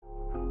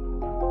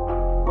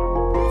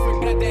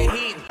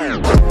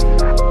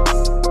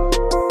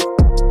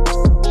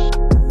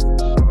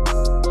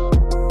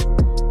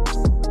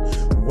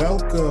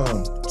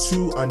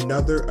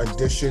another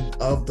edition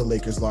of the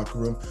Lakers Locker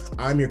Room.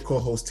 I'm your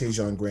co-host,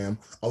 Tajon Graham.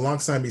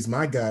 Alongside me is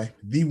my guy,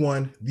 the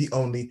one, the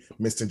only,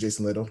 Mr.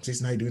 Jason Little.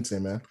 Jason, how you doing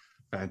today, man?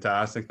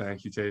 Fantastic.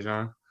 Thank you,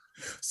 Tajon.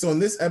 So in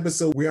this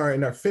episode, we are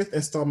in our fifth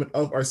installment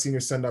of our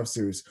senior send-off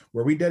series,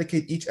 where we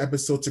dedicate each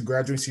episode to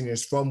graduating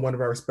seniors from one of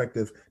our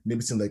respective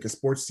Nipissing Lakers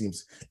sports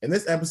teams. In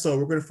this episode,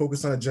 we're going to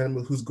focus on a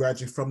gentleman who's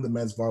graduating from the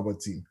men's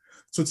volleyball team.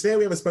 So today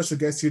we have a special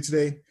guest here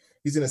today.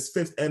 He's in his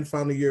fifth and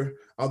final year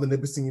of the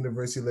Nipissing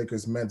University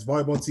Lakers men's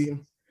volleyball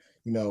team.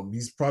 You know,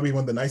 he's probably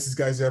one of the nicest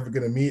guys you're ever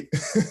going to meet.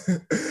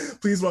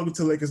 Please welcome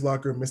to Lakers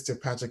Locker Room, Mr.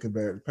 Patrick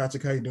Hebert.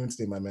 Patrick, how you doing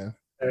today, my man?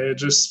 Hey,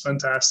 just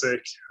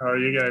fantastic. How are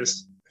you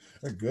guys?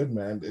 They're good,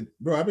 man.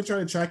 Bro, I've been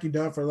trying to track you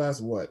down for the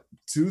last,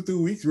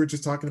 2-3 weeks? We were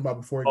just talking about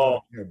before we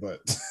got here,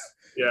 but...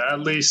 Yeah, at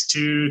least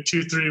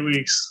 2-3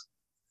 weeks.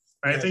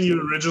 I think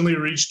you originally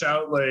reached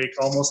out like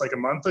almost like a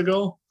month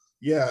ago.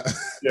 Yeah.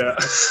 Yeah.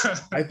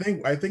 I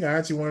think I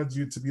actually wanted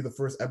you to be the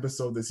first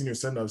episode of the senior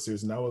send-off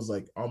series, and that was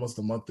like almost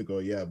a month ago.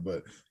 Yeah,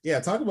 but yeah,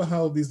 talk about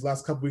how these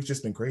last couple weeks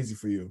just been crazy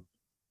for you.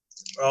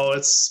 Oh,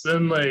 it's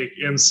been like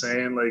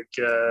insane. Like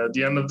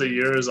the end of the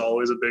year is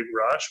always a big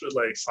rush with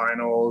like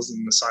finals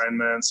and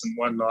assignments and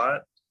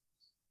whatnot.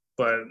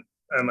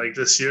 And like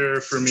this year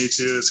for me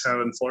too, it's kind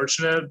of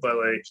unfortunate, but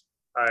like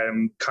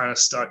I'm kind of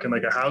stuck in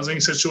like a housing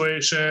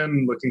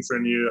situation, looking for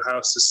a new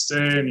house to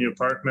stay, a new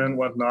apartment,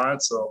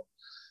 whatnot. So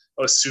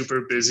I was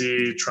super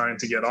busy trying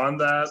to get on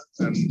that.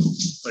 And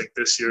like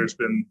this year has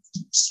been,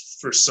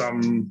 for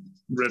some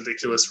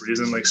ridiculous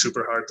reason, like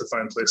super hard to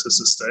find places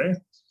to stay.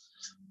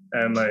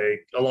 And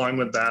like along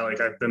with that,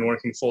 like I've been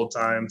working full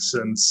time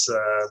since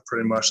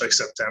pretty much like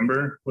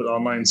September with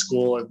online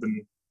school. I've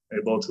been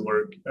able to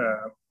work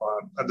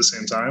at the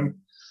same time.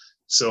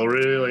 So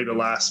really like the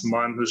last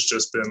month has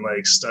just been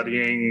like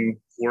studying,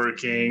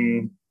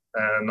 working,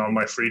 and on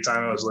my free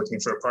time I was looking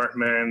for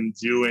apartment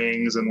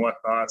viewings and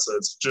whatnot. So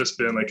it's just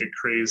been like a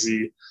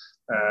crazy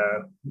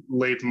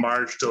late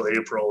March till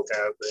April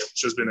kind of thing. It's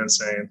just been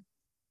insane.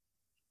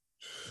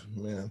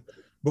 Man.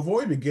 Before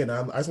we begin,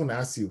 I just want to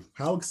ask you,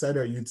 how excited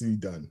are you to be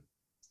done?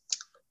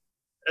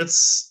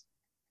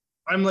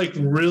 I'm like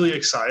really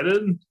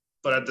excited,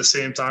 but at the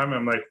same time,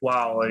 I'm like,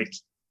 wow, like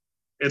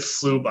it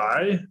flew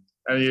by.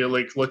 And you're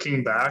like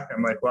looking back,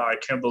 I'm like, wow, I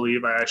can't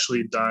believe I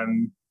actually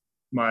done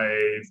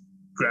my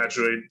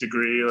graduate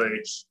degree,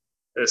 like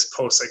as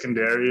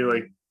post-secondary.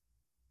 Like,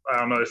 I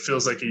don't know, it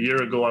feels like a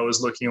year ago I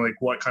was looking like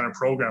what kind of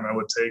program I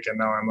would take. And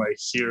now I'm like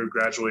here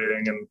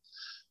graduating and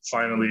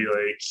finally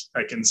like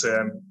I can say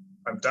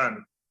I'm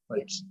done.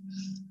 Like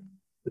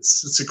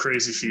it's a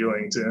crazy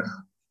feeling too.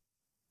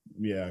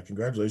 Yeah,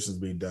 congratulations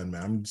being done,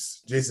 man.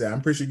 Jason, I'm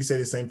pretty sure you can say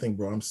the same thing,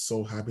 bro. I'm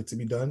so happy to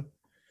be done.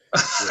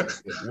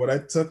 When I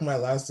took my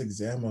last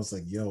exam, I was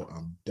like, yo,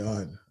 I'm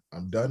done.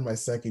 I'm done my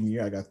second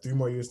year. I got 3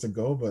 more years to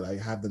go, but I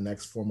have the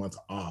next 4 months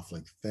off.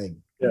 Like, thank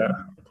God.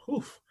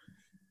 Oof.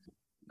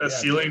 That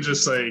feeling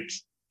just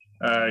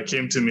like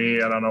came to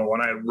me, I don't know,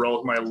 when I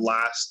wrote my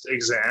last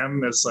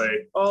exam. It's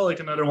like, oh, like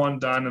another one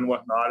done and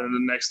whatnot. And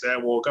the next day I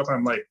woke up and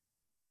I'm like,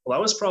 well,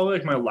 that was probably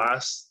like my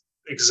last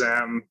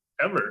exam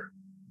ever.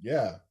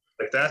 Yeah.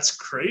 Like that's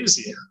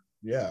crazy.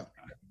 Yeah.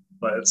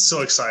 But it's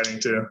so exciting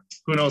too.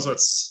 Who knows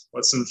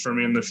what's in for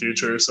me in the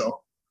future.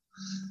 So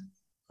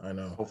I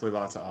know. Hopefully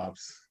lots of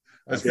ops.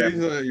 That's crazy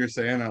that you're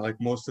saying that.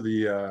 Like most of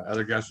the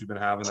other guests we've been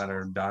having that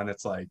are done,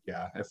 it's like,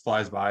 yeah, it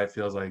flies by. It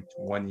feels like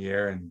 1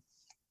 year and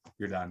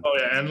you're done. Oh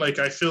yeah, and like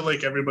I feel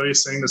like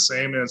everybody's saying the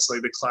same, and it's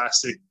like the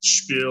classic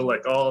spiel,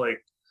 like, oh,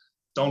 like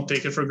don't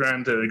take it for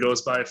granted. It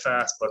goes by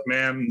fast, but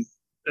man,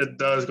 it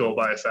does go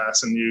by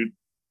fast, and you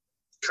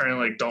kind of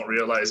like don't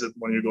realize it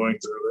when you're going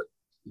through it.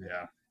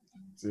 Yeah.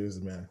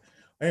 Seriously, man.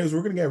 Anyways,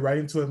 we're gonna get right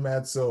into it,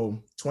 Matt.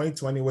 So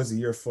 2020 was a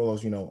year full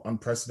of,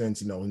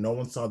 unprecedented. No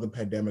one saw the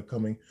pandemic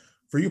coming.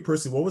 For you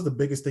personally, what was the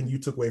biggest thing you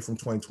took away from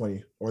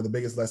 2020, or the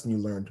biggest lesson you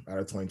learned out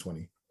of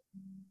 2020?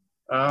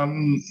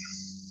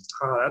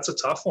 That's a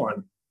tough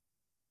one.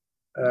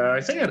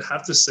 I think I'd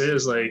have to say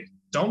is like,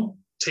 don't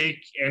take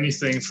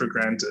anything for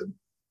granted.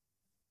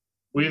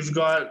 We've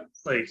got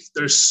like,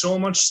 there's so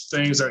much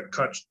things that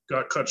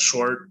got cut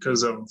short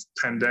because of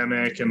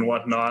pandemic and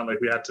whatnot. Like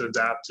we had to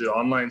adapt to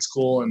online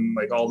school and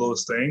like all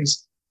those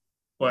things.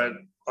 But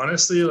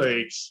honestly,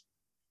 like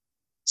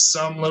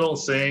some little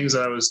things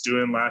that I was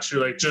doing last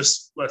year, like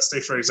just let's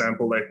say, for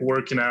example, like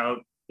working out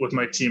with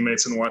my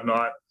teammates and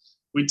whatnot,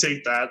 we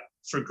take that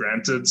for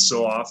granted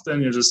so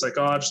often. You're just like,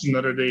 oh, just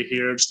another day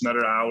here, just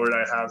another hour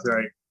that I have to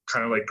like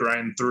kind of like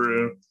grind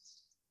through.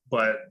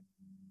 But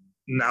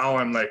now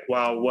I'm like,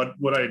 wow, what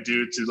would I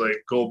do to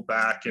like go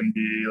back and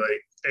be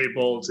like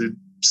able to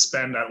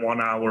spend that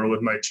 1 hour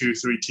with my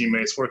 2-3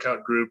 teammates,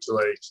 workout group to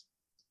like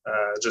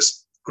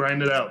just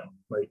grind it out.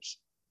 Like,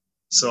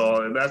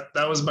 so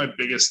that was my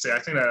biggest take. I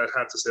think that I'd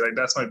have to say like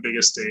that's my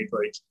biggest take.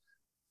 Like,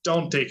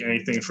 don't take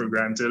anything for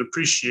granted.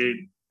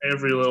 Appreciate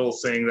every little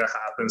thing that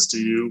happens to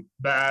you,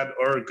 bad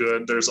or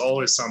good. There's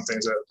always something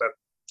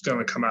that's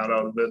gonna come out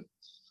of it.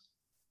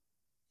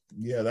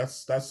 Yeah,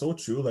 that's so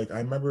true. Like I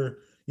remember,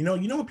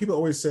 what people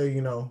always say,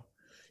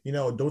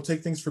 don't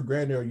take things for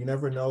granted, or you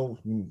never know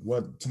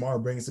what tomorrow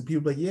brings. And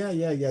people like, yeah,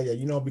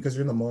 because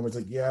you're in the moment. It's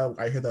like, yeah,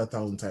 I hear that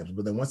 1,000 times.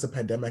 But then once the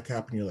pandemic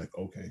happened, you're like,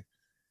 okay,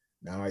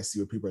 now I see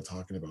what people are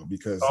talking about.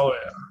 Because, Oh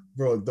yeah,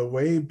 bro, the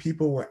way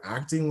people were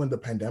acting when the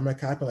pandemic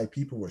happened, like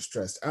people were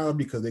stressed out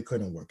because they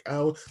couldn't work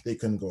out, they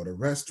couldn't go to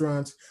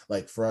restaurants.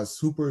 Like for us,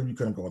 Hooper, you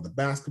couldn't go to the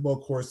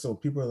basketball court. So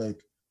people are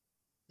like,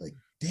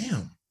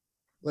 damn.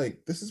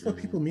 Like, this is what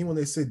people mean when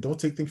they say don't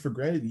take things for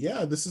granted.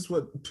 Yeah, this is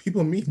what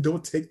people mean,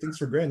 don't take things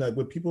for granted. Like,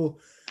 what people,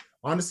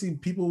 honestly,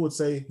 people would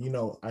say,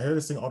 I hear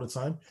this thing all the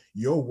time,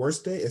 your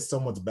worst day is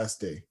someone's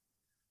best day.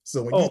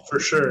 So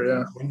for sure,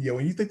 yeah.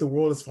 When you think the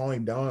world is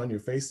falling down on your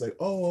face, like,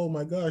 oh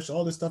my gosh,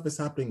 all this stuff is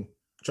happening.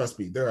 Trust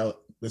me,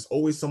 there's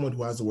always someone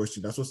who has the worst.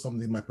 That's what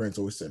something my parents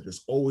always said.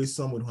 There's always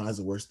someone who has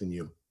the worst than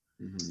you.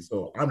 Mm-hmm.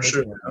 So I'm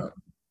sure.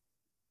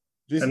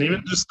 And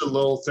even just the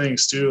little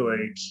things too,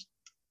 like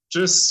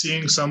just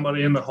seeing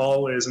somebody in the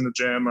hallways in the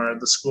gym or at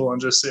the school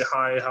and just say,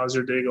 hi, how's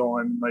your day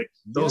going? Like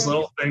those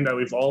little things that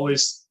we've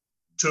always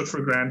took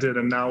for granted.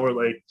 And now we're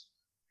like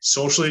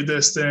socially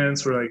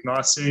distanced. We're like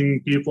not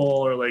seeing people,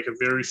 or like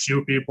a very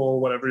few people,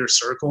 whatever your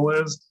circle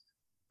is.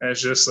 And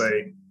it's just like,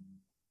 it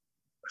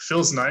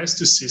feels nice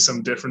to see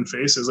some different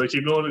faces. Like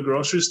you go to the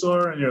grocery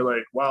store and you're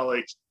like, wow,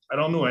 like I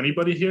don't know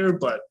anybody here,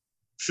 but it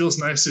feels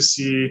nice to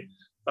see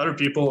other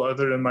people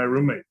other than my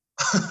roommate.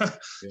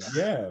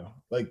 Yeah,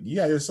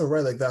 you're so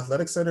right. Like the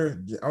athletic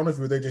center, I don't know if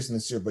you were there, Jason,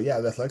 this year, but yeah,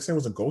 the athletic center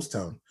was a ghost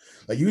town.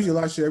 Like usually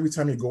last year, every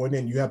time you're going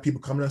in, you have people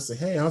coming and say,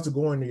 hey, how's it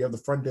going? And you have the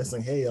front desk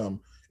saying, hey,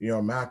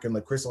 Mac and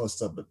like Chris, all this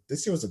stuff. But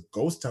this year was a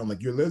ghost town.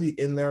 Like you're literally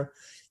in there,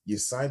 you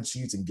sign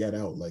sheets and get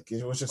out. Like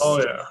it was just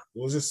it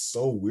was just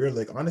so weird.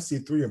 Like honestly,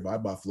 it threw your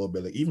vibe off a little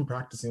bit. Like even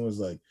practicing was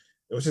like,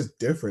 it was just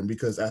different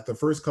because at the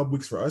first couple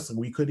weeks for us,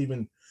 we couldn't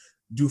even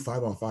do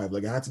 5-on-5.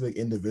 Like it had to be like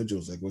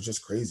individuals. Like it was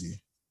just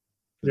crazy.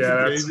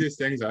 The craziest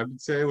things I would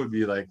say would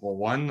be like, well,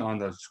 one, on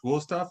the school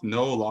stuff,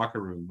 no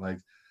locker room. Like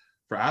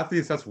for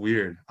athletes, that's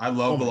weird. I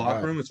love the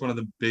locker room. It's one of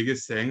the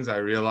biggest things I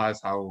realized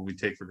how we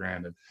take for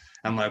granted.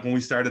 And like when we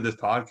started this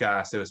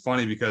podcast, it was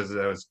funny because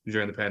it was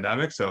during the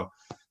pandemic. So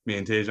me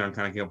and Tajon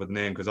kind of came up with the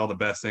name because all the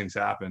best things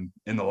happen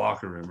in the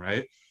locker room,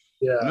 right?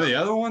 Yeah. And the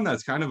other one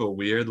that's kind of a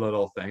weird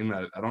little thing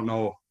that I don't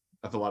know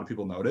if a lot of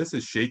people notice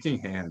is shaking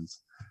hands.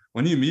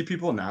 When you meet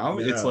people now,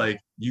 it's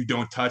like you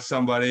don't touch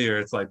somebody, or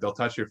it's like they'll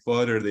touch your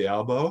foot or the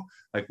elbow.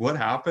 Like what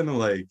happened to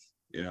like,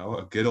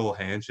 a good old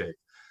handshake?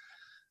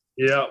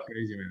 Yeah.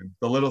 Crazy, man.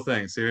 The little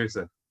things,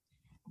 seriously.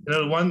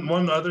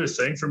 One other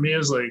thing for me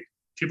is like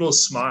people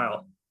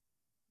smile.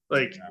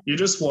 Like you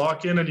just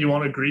walk in and you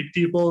want to greet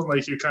people, and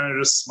like you're kind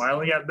of just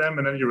smiling at them,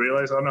 and then you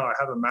realize, oh no, I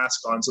have a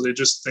mask on, so they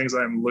just thinks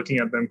I'm looking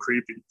at them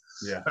creepy.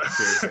 Yeah,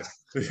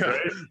 yeah,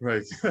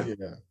 right.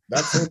 Yeah,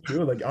 that's so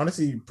true. Like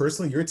honestly,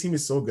 personally, your team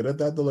is so good at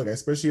that though. Like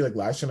especially like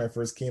last year when I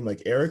first came,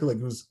 like Eric, like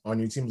who's on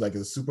your team, like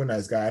is a super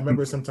nice guy. I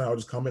remember sometimes I would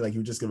just come in, like he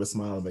would just give a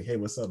smile and like, hey,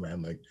 what's up,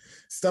 man? Like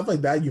stuff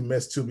like that you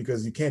miss too,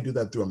 because you can't do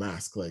that through a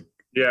mask. Like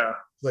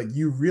like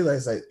you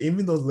realize that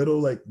even those little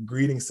like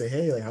greetings, say,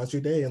 hey, like how's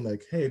your day? And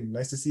like, hey,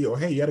 nice to see you, or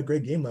hey, you had a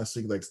great game last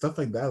week. Like stuff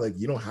like that. Like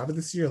you don't have it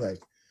this year. Like,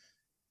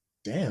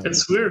 damn.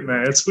 It's weird,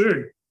 man. It's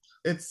weird.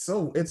 It's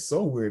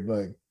so weird.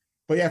 Like,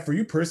 but yeah, for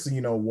you personally,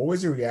 what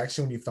was your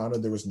reaction when you found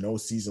out there was no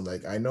season?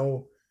 Like, I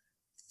know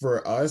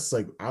for us,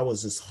 like I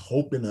was just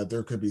hoping that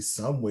there could be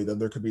some way that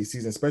there could be a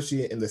season,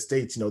 especially in the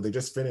States. They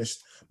just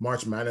finished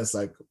March Madness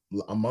like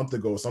a month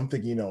ago. So I'm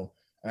thinking, and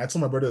I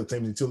told my brother the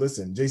same thing too.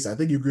 Listen, Jason, I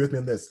think you agree with me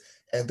on this.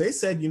 If they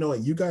said,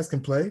 like, you guys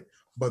can play,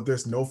 but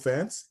there's no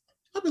fans,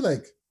 I'd be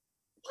like,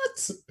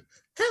 what?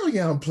 Hell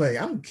yeah, I'm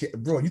playing.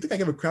 Bro, you think I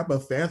give a crap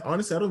about fans?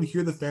 Honestly, I don't even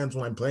hear the fans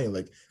when I'm playing.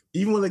 Like,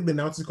 even when like the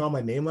announcers call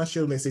my name last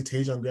year when they say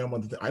Tajon Graham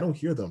on the thing, I don't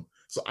hear them.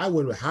 So I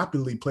would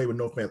happily play with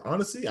no fans.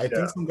 Honestly, I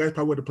think some guys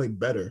probably would have played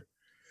better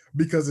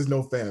because there's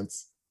no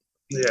fans.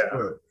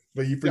 Yeah.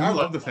 But I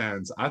love the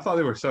fans. I thought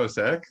they were so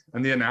sick.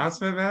 And the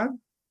announcement, man.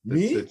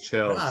 The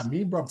chills.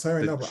 Bro, I'm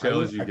telling you right now,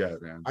 chills you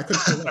get, man. I could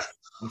care less.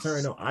 I'm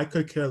telling you right now, I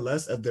could care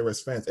less if there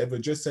was fans. If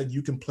it just said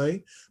you can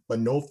play, but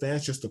no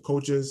fans, just the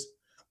coaches,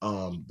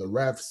 the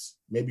refs,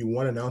 maybe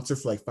one announcer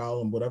for like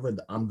foul and whatever,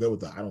 I'm good with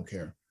that. I don't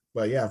care.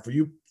 But yeah, for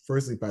you,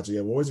 firstly, Patrick,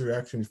 what was your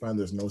reaction when you found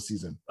there's no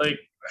season? Like,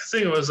 I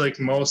think it was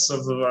like most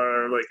of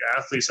our like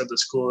athletes at the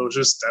school, it was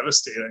just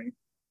devastating.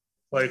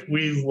 Like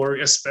we were,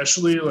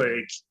 especially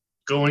like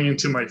going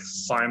into my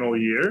final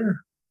year,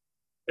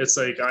 it's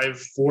like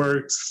I've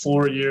worked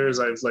 4 years.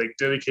 I've like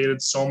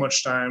dedicated so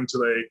much time to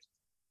like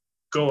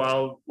go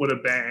out with a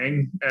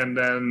bang, and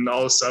then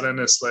all of a sudden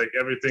it's like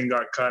everything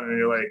got cut, and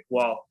you're like,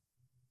 well,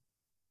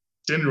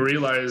 didn't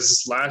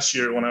realize last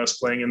year when I was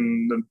playing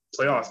in the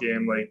playoff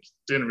game, like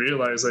didn't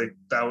realize like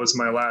that was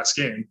my last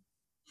game,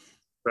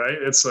 right?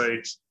 It's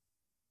like,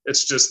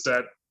 it's just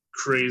that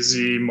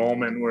crazy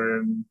moment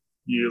where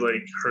you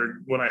like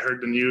when I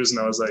heard the news, and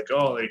I was like,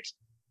 oh, like,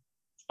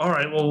 all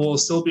right, well, we'll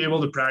still be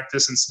able to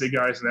practice and see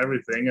guys and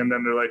everything. And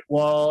then they're like,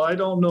 well, I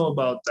don't know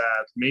about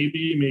that.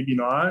 Maybe, maybe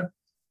not.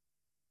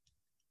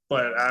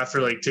 But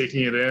after like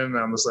taking it in,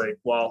 I was like,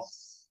 well,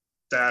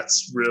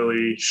 that's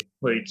really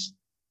like,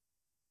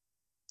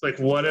 like,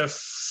 what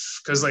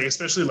if, because like,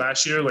 especially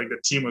last year, like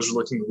the team was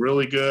looking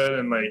really good,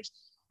 and like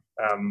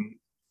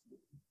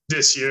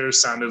this year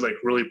sounded like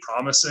really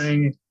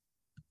promising.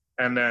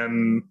 And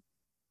then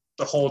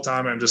the whole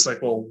time I'm just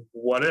like, well,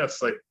 what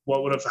if, like,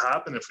 what would have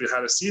happened if we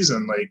had a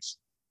season? Like,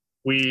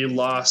 we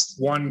lost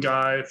one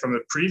guy from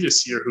the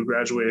previous year who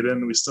graduated,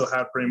 and we still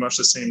have pretty much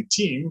the same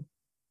team.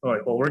 We're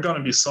like, well, we're going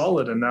to be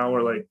solid. And now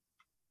we're like,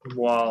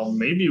 well,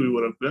 maybe we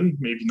would have been,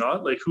 maybe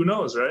not. Like, who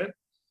knows, right?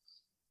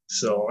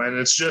 So, and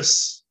it's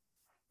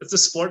a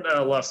sport that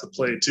I love to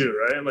play too,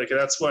 right? Like,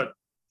 that's what,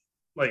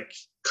 like,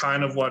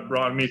 kind of what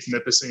brought me to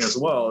Nipissing as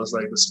well, is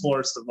like the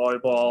sports, the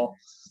volleyball,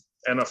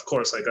 and of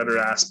course, like other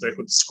aspect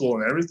with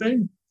school and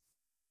everything.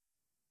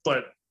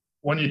 But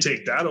when you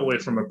take that away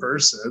from a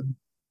person,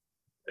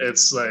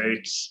 it's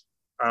like,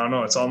 I don't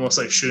know, it's almost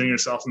like shooting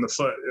yourself in the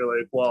foot. You're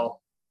like,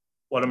 well,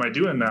 what am I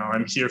doing now?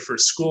 I'm here for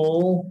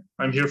school.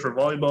 I'm here for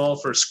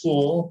volleyball, for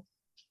school,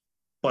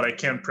 but I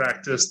can't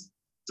practice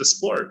the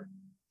sport.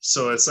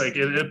 So it's like,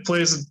 it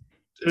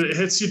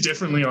hits you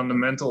differently on the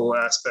mental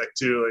aspect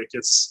too. Like,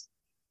 it's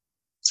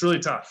really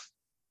tough.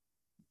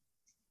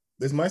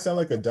 This might sound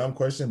like a dumb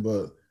question,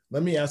 but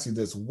let me ask you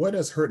this. What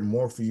has hurt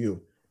more for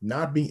you?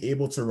 Not being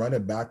able to run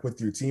it back with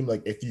your team?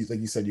 Like, if you, like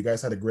you said, you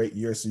guys had a great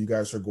year, so you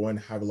guys are going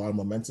to have a lot of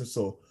momentum.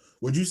 So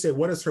would you say,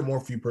 what has hurt more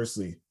for you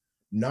personally?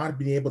 Not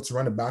being able to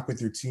run it back with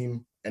your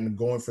team and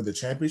going for the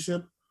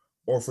championship,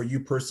 or for you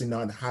personally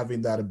not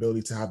having that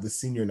ability to have the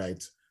senior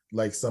night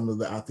like some of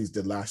the athletes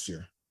did last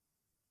year?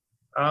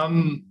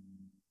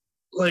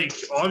 Like,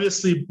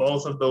 obviously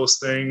both of those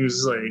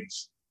things, like,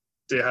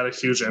 they had a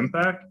huge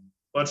impact.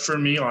 But for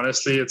me,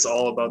 honestly, it's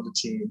all about the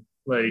team.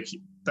 Like,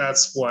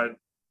 that's what,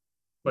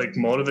 like,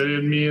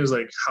 motivated me, is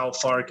like, how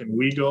far can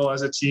we go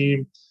as a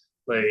team?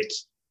 Like,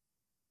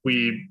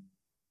 we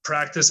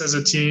practice as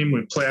a team,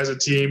 we play as a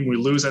team, we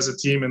lose as a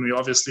team, and we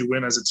obviously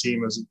win as a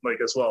team as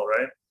well,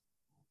 right?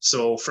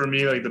 So for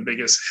me, like, the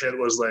biggest hit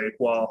was like,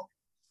 well,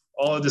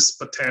 all of this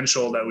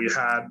potential that we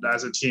had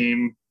as a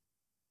team,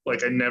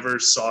 like, I never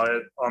saw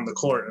it on the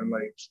court, and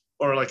like,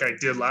 or like I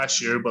did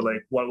last year, but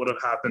like, what would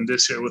have happened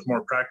this year with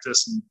more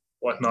practice and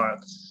whatnot?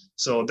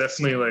 So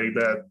definitely, like,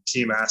 that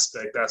team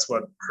aspect, that's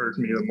what hurt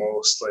me the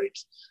most. Like,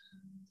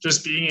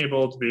 just being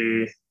able to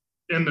be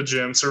in the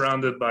gym,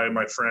 surrounded by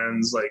my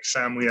friends, like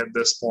family at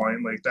this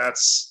point, like,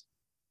 that's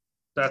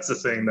the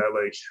thing that,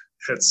 like,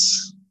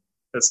 hits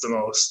the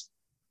most.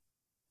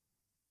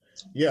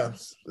 Yeah,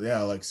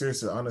 like,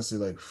 seriously, honestly,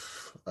 like,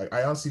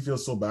 I honestly feel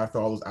so bad for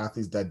all those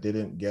athletes that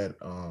didn't get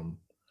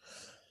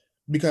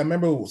because I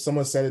remember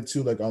someone said it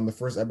too, like on the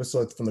first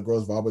episode from the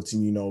girls volleyball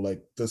team,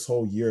 like this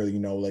whole year,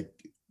 like,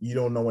 you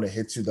don't know when it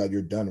hits you that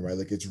you're done, right?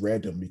 Like, it's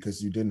random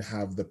because you didn't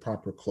have the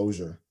proper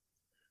closure.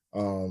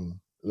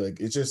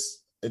 Like, it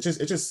just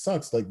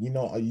sucks. Like,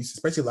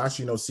 especially last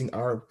year, seeing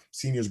our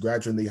seniors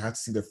graduate, they had to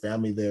see their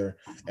family there,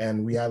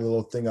 and we had a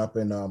little thing up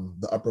in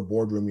the upper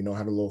boardroom,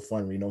 had a little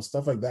fun,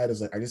 stuff like that.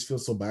 Is like, I just feel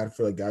so bad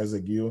for like guys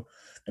like you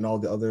and all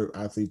the other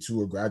athletes who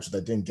were graduates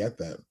that didn't get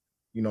that,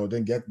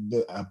 didn't get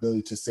the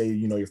ability to say,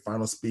 your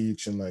final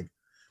speech and like,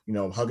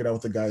 hug it out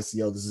with the guys, say,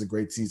 yo, this is a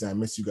great season, I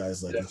miss you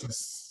guys. Like, yeah. It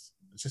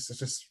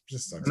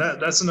just sucks. And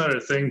that's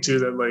another thing too,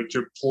 that like,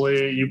 you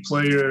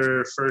play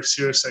your first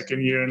year,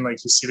 second year, and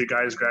like, you see the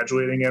guys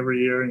graduating every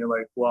year, and you're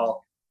like,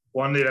 well,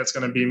 one day that's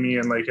gonna be me,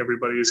 and like,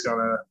 everybody's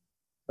gonna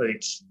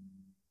like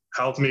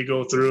help me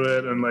go through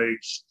it and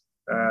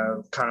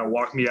like kind of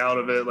walk me out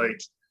of it.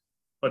 Like,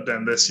 but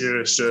then this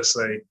year it's just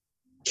like,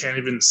 can't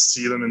even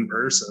see them in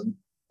person.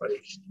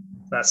 Like,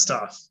 that's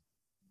tough.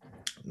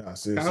 No,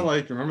 seriously. Kind of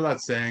like, remember that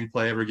saying,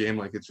 play every game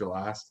like it's your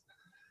last?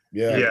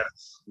 Yeah.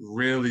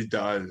 Really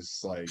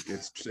does. Like,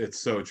 it's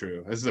so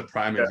true. This is a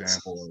prime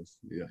example of,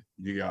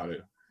 you got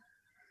it.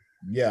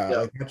 Yeah,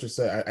 like Patrick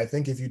said, I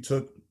think if you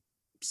took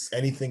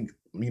anything,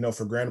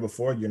 for granted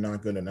before, you're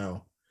not gonna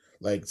now.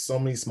 Like, so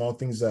many small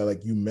things that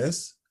like you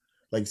miss,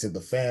 like you said,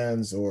 the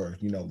fans or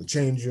the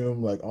change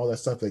room, like all that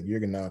stuff, like you're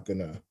not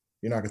gonna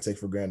take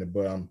for granted.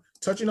 But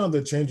touching on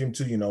the change room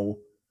too,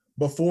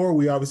 before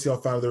we obviously all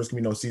found out there was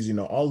gonna be no season,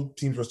 all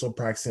teams were still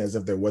practicing as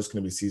if there was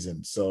gonna be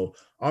season. So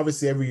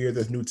obviously every year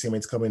there's new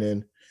teammates coming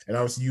in, and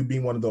obviously you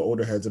being one of the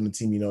older heads on the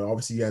team,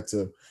 obviously you had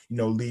to,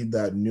 lead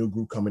that new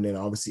group coming in,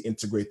 obviously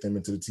integrate them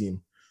into the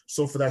team.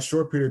 So for that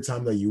short period of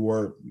time that you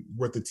were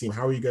with the team,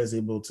 how are you guys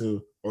able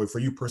to, or for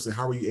you personally,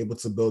 how are you able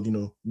to build,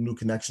 new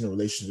connection and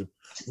relationship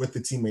with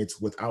the teammates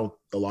without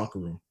the locker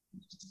room?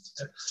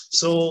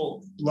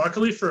 So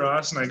luckily for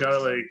us, and I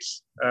got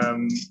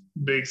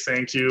big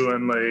thank you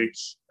and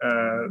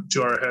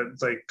to our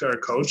head, our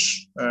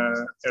coach,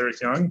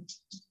 Eric Young,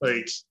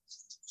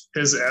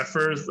 his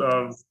effort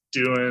of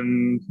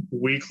doing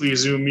weekly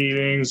Zoom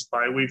meetings,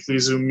 bi-weekly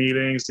Zoom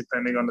meetings,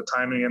 depending on the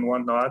timing and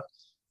whatnot,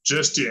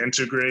 just to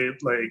integrate,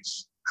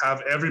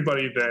 have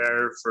everybody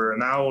there for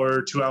an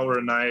hour, 2 hour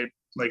a night,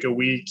 a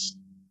week,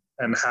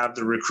 and have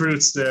the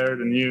recruits there,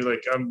 the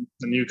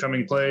new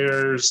coming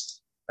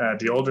players,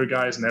 the older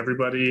guys and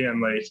everybody,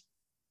 and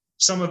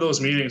some of those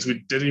meetings,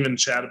 we didn't even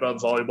chat about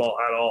volleyball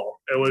at all.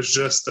 It was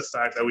just the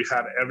fact that we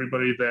had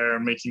everybody there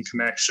making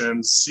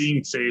connections,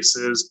 seeing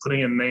faces,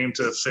 putting a name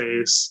to a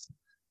face.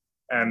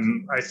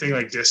 And I think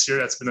like this year,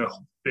 that's been a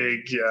big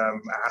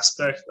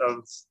aspect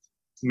of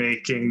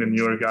making the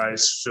newer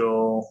guys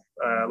feel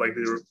like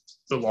they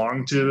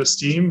belong to this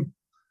team.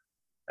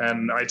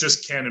 And I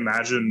just can't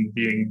imagine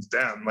being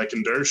them, like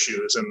in their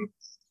shoes and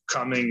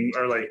coming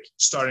or like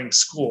starting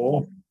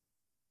school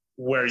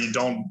where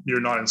you're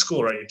not in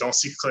school, right? You don't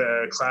see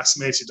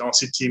classmates, you don't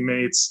see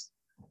teammates.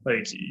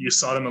 Like you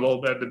saw them a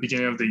little bit at the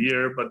beginning of the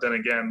year, but then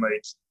again,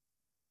 like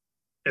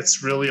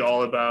it's really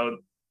all about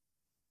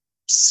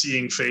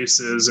seeing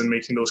faces and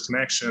making those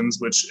connections,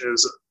 which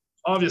is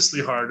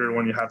obviously harder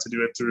when you have to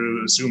do it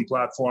through a Zoom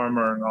platform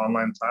or an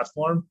online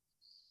platform.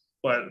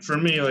 But for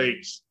me,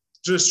 like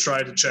just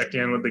try to check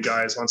in with the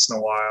guys once in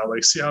a while,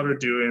 like see how they're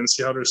doing,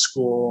 see how their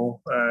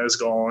school is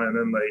going,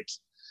 and like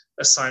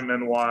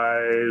assignment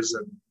wise,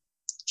 and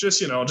just,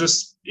 you know,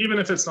 just even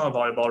if it's not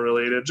volleyball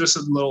related, just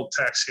a little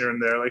text here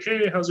and there, like,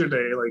 hey, how's your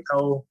day? Like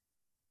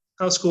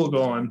how's school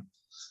going?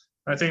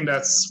 I think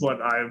that's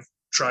what I've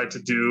tried to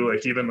do,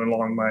 like even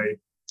along my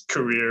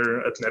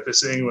career at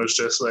Nipissing, was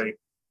just like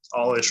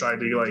always try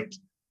to like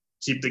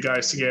keep the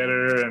guys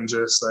together and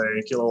just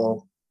like a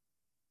little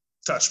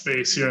touch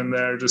base here and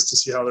there just to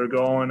see how they're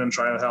going and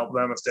try to help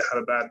them if they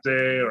had a bad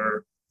day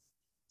or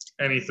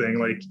anything.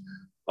 Like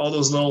all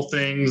those little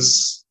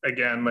things,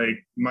 again, like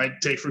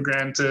might take for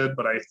granted,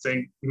 but I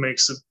think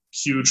makes a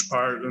huge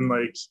part in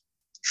like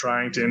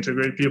trying to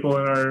integrate people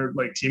in our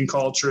like team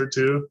culture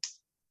too.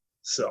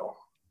 So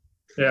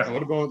yeah. And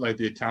what about like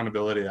the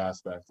accountability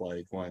aspect?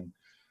 Like when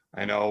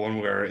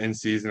we're in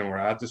season and we're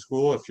at the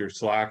school, if you're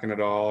slacking at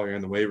all, you're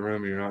in the weight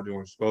room, you're not doing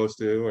what you're supposed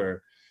to,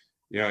 or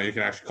you know, you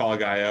can actually call a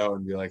guy out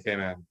and be like, hey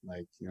man,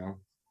 like, you know,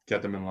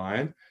 get them in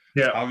line.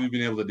 Yeah. How have you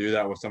been able to do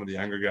that with some of the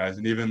younger guys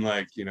and even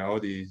like, you know,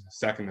 the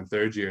second and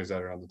third years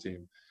that are on the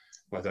team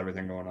with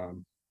everything going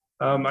on?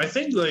 I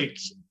think like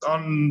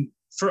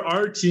for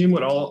our team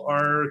with all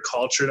our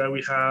culture that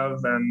we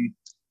have, and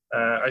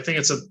I think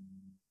it's a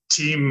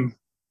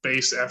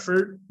team-based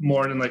effort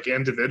more than like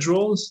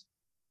individuals.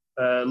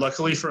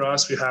 Luckily for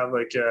us, we have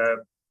like a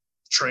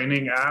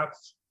training app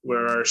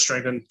where our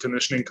strength and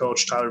conditioning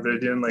coach, Tyler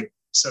Vivian, like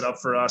set up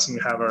for us, and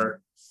we have our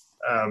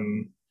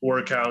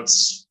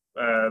workouts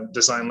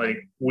designed like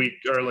week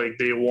or like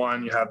day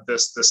one, you have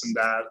this and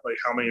that, like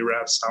how many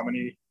reps,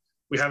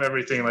 we have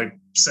everything like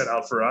set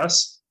out for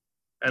us.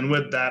 And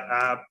with that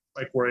app,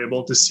 like we're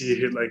able to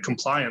see like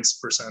compliance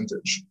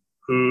percentage,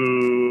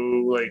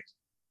 who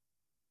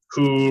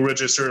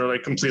registered or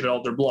like completed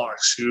all their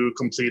blocks, who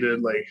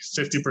completed like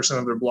 50%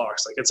 of their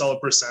blocks. Like it's all a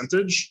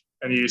percentage,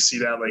 and you see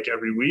that like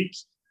every week.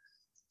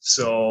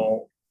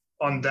 So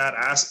on that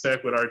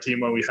aspect with our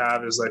team, what we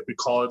have is like, we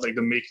call it like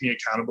the Make Me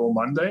Accountable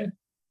Monday.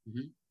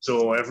 Mm-hmm.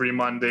 So every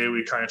Monday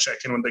we kind of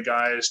check in with the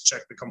guys,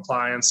 check the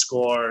compliance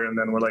score. And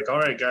then we're like, all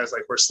right, guys,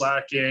 like we're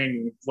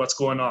slacking. What's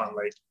going on?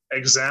 Like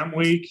exam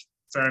week,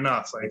 fair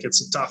enough. Like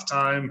it's a tough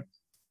time.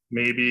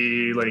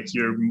 Maybe like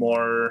your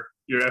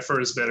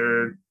effort is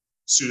better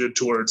suited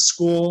towards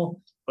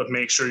school, but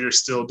make sure you're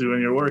still doing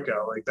your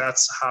workout. Like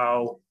that's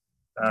how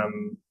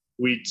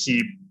we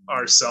keep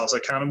ourselves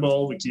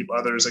accountable, we keep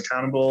others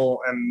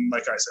accountable. And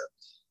like I said,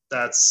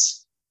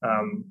 that's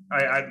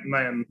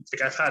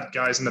I've had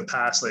guys in the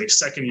past like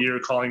second year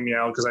calling me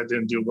out because I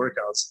didn't do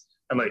workouts,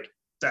 and like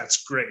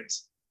that's great.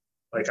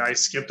 Like I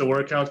skipped the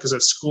workout because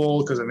of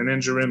school, because of an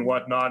injury and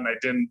whatnot, and I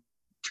didn't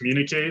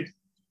communicate.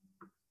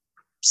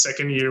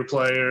 Second year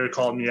player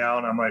called me out,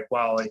 and I'm like,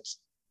 wow, like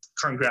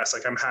congrats,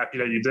 like I'm happy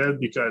that you did,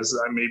 because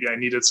maybe I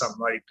needed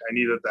something, like I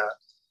needed that.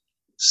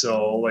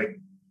 So like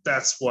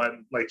that's what,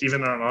 like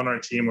even on our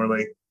team, we're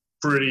like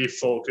pretty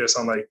focused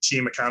on like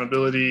team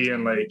accountability,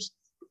 and like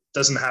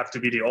doesn't have to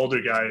be the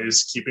older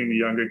guys keeping the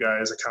younger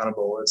guys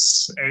accountable.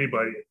 It's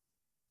anybody.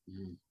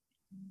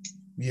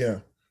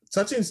 Yeah.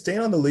 Staying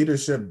on the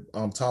leadership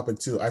topic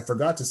too, I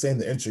forgot to say in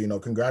the intro, you know,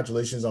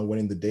 congratulations on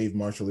winning the Dave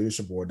Marshall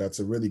Leadership Award. That's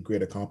a really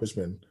great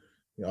accomplishment.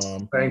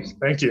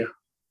 Thank you.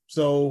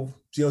 So,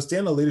 you know,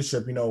 staying on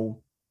leadership, you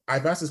know,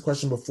 I've asked this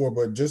question before,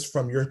 but just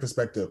from your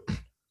perspective,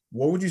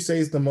 what would you say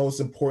is the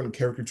most important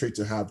character trait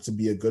to have to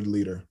be a good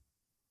leader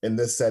in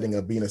this setting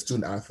of being a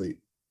student athlete?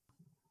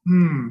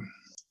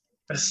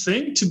 I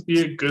think to be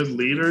a good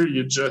leader,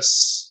 you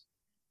just,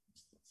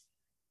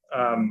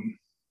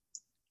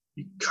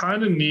 you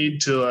kind of need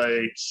to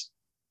like,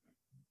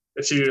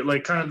 if you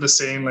like kind of the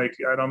saying, like,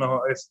 I don't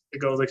know if it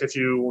goes like, if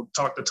you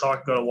talk the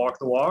talk, you gotta walk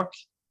the walk.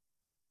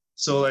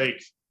 So like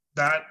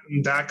that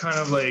kind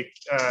of like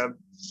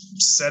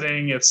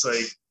setting, it's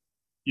like,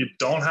 you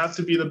don't have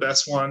to be the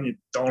best one. You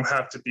don't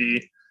have to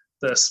be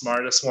the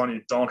smartest one.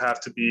 You don't have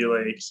to be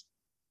like,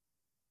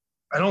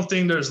 I don't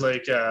think there's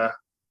like a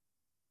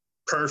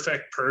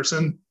perfect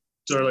person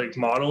or like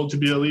model to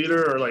be a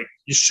leader, or like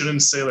you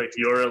shouldn't say like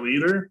you're a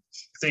leader.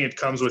 I think it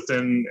comes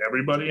within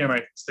everybody, and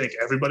I think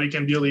everybody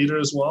can be a leader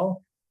as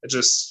well. It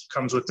just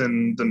comes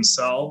within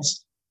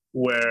themselves,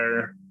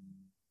 where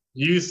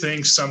you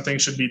think something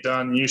should be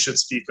done, you should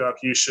speak up.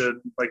 You should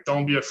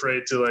don't be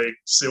afraid to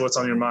say what's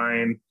on your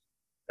mind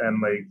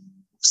and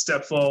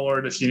step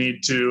forward if you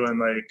need to.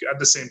 And at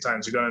the same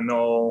time, you got to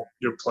know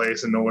your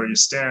place and know where you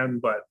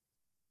stand. But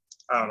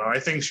I don't know. I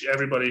think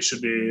everybody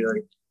should be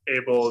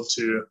able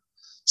to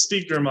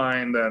speak their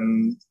mind,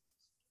 and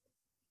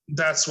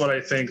that's what I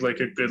think a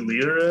good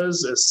leader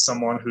is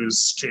someone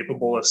who's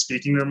capable of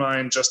speaking their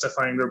mind,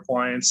 justifying their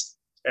points,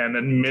 and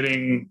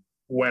admitting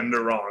when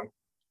they're wrong.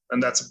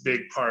 And that's a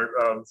big part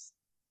of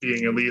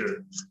being a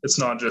leader. It's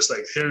not just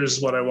here's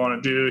what I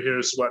want to do,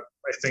 here's what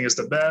I think is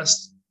the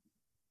best.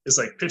 It's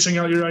pitching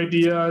out your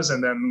ideas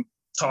and then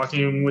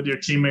talking with your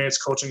teammates,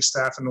 coaching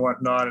staff and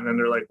whatnot. And then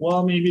they're like,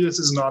 well, maybe this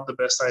is not the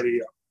best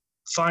idea.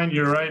 Fine,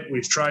 you're right.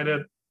 We've tried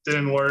it.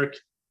 Didn't work.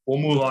 We'll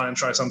move on and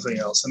try something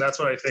else. And that's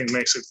what I think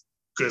makes a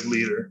good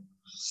leader.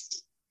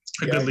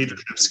 Good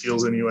leadership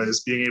skills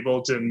anyways, being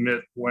able to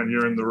admit when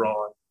you're in the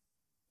wrong.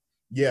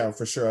 Yeah,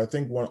 for sure. I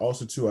think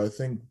I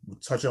think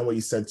touching on what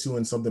you said too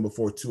and something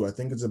before too, I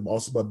think it's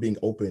also about being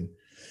open.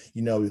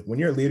 When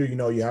you're a leader,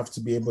 you have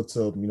to be able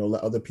to,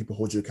 let other people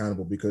hold you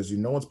accountable, because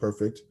no one's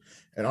perfect.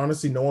 And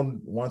honestly, no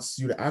one wants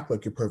you to act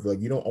like you're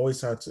perfect. You don't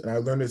always have to. And I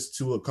learned this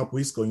too a couple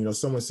weeks ago.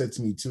 Someone said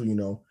to me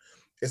too,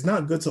 it's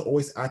not good to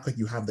always act like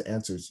you have the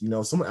answers.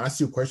 Someone asks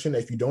you a question.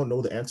 If you don't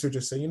know the answer,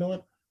 just say, you know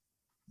what?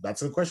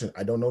 That's a good question.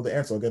 I don't know the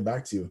answer. I'll get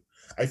back to you.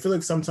 I feel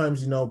like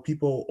sometimes,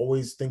 people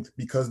always think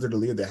because they're the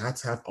leader, they have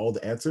to have all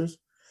the answers.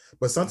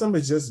 But sometimes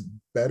it's just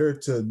better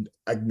to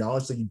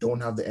acknowledge that you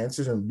don't have the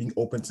answers and being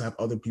open to have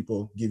other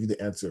people give you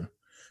the answer.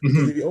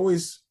 Because if you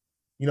always,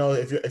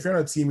 if you're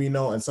on a team,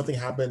 and something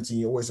happens and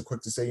you always are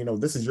quick to say,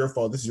 this is your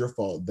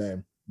fault,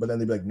 then, but then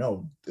they'd be like,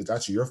 no, it's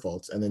actually your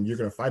fault. And then you're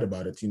going to fight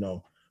about it,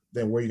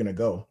 then where are you going to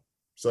go?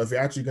 So if you're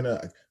actually going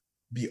to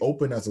be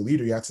open as a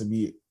leader, you have to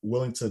be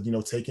willing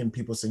to, take in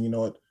people saying, you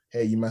know what,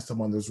 hey, you messed up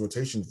on those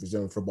rotations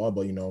for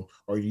volleyball,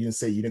 or you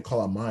didn't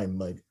call out mine,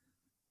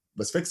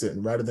 let's fix it.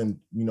 And rather than,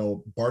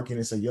 barking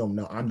and say, yo,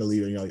 no, I'm the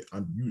leader,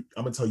 I'm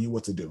gonna tell you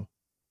what to do.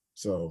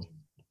 So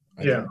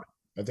I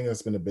think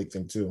that's been a big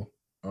thing too.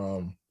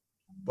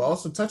 But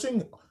also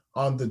touching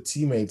on the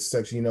teammates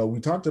section, we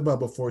talked about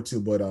before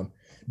too, but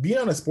being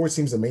on a sports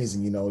team is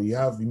amazing. You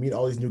meet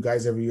all these new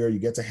guys every year, you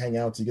get to hang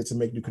out, you get to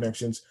make new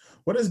connections.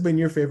 What has been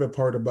your favorite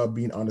part about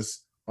being on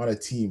a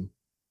team?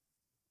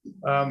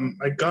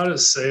 I gotta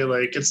say,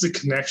 it's the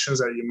connections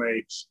that you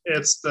make.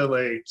 It's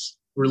the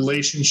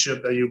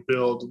relationship that you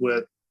build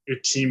with your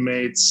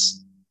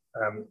teammates,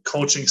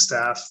 coaching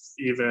staff,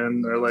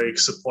 even, or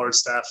support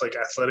staff,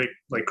 athletic,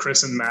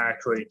 Chris and Mac,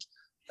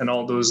 and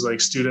all those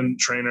student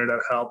trainer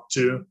that help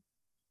too.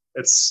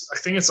 I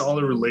think it's all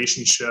the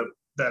relationship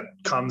that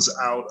comes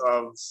out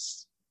of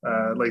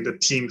the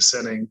team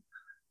setting.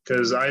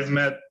 Because I've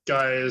met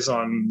guys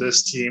on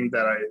this team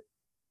that I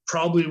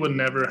probably would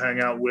never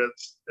hang out with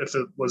if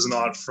it was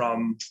not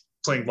from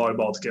playing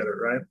volleyball together,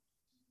 right?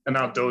 And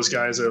now those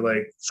guys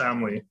are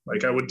family.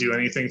 I would do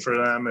anything for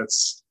them.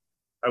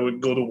 I would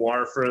go to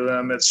war for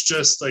them. It's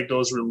just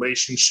those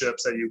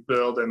relationships that you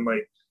build. And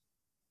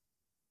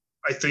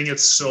I think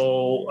it's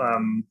so,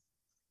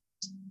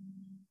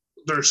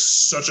 there's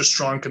such a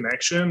strong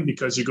connection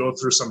because you go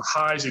through some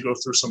highs, you go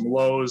through some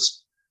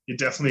lows. You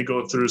definitely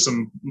go through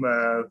some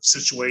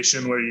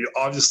situation where you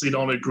obviously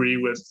don't agree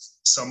with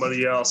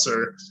somebody else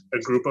or a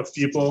group of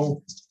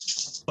people,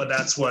 but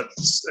that's what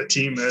a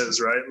team is,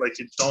 right?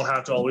 You don't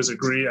have to always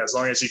agree as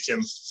long as you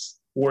can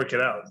work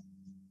it out.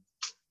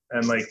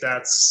 And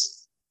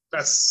that's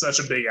such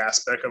a big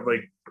aspect of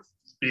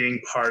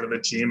being part of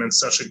a team, and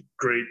such a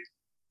great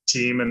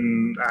team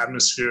and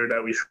atmosphere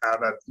that we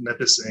have at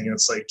Nipissing.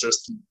 It's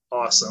just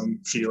awesome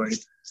feeling.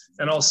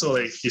 And also,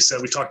 you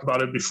said, we talked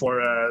about it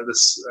before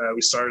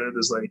we started,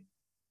 is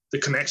the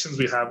connections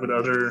we have with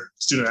other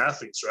student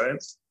athletes, right?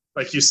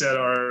 Like you said,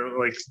 our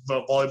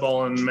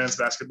volleyball and men's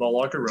basketball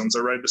locker rooms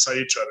are right beside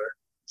each other.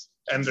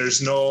 And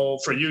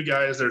for you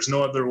guys, there's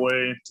no other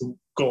way to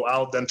go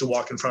out than to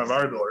walk in front of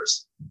our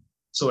doors.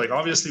 So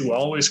obviously we'll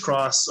always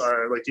cross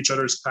each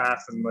other's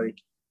path. And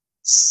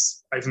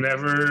I've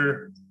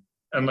never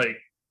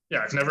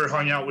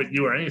hung out with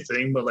you or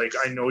anything, but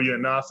I know you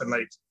enough, and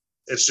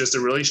it's just a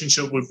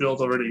relationship we've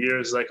built over the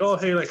years. Oh,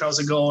 hey, how's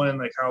it going?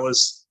 How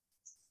was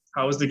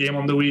the game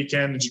on the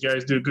weekend? Did you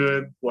guys do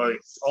good?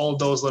 All of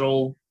those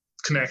little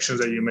connections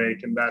that you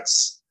make, and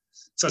that's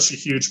such a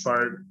huge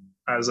part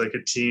as a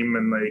team,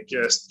 and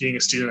being a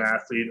student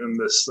athlete in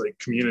this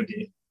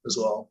community as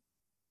well.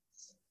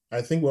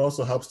 I think what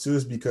also helps too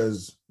is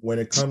because when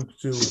it comes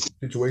to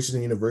situations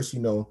in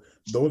university,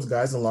 those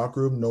guys in the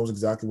locker room knows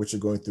exactly what you're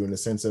going through, in the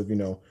sense of,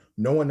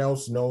 no one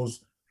else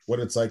knows what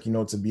it's like,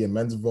 to be a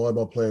men's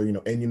volleyball player,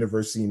 in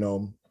university.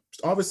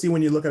 Obviously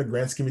when you look at a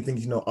grand scheme of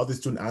things, other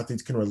student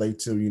athletes can relate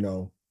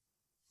to,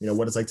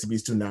 what it's like to be a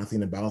student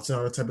athlete and balancing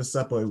all that type of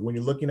stuff. But when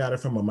you're looking at it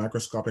from a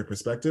microscopic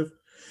perspective,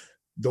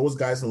 those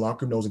guys in the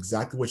locker room knows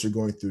exactly what you're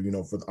going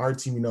through. For our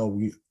team,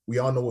 we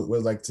all know what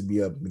it's like to be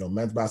a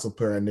men's basketball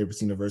player at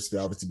Nipissing University,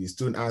 obviously be a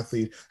student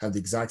athlete, have the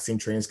exact same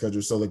training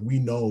schedule. So we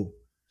know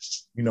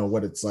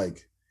what it's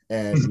like.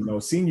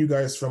 And, seeing you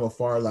guys from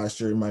afar last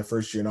year in my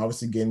first year, and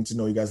obviously getting to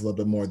know you guys a little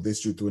bit more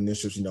this year through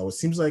initiatives, it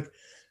seems like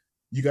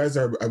you guys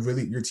are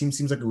your team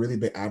seems like a really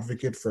big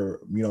advocate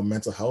for,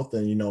 mental health.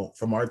 And,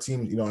 from our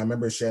team, I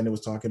remember Shannon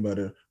was talking about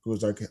it, who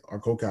was our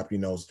co-cap,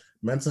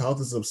 mental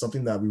health is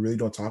something that we really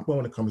don't talk about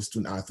when it comes to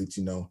student athletes,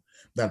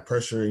 that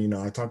pressure,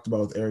 I talked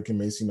about with Eric and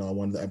Macy, on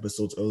one of the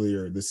episodes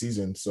earlier this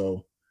season.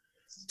 So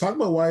talk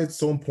about why it's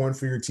so important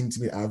for your team to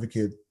be an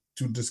advocate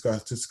to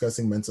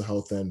discussing mental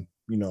health and,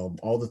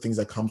 all the things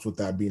that comes with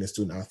that being a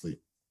student athlete.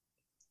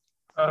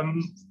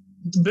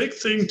 The big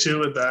thing too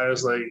with that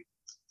is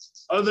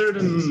other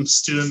than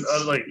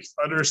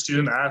other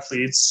student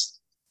athletes,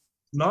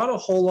 not a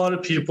whole lot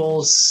of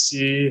people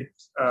see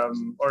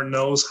or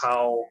knows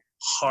how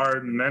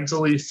hard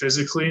mentally,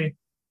 physically,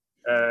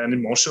 and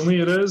emotionally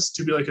it is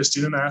to be a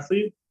student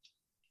athlete.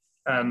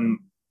 And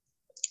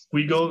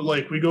we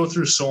go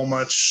through so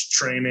much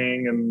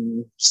training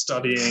and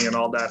studying and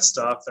all that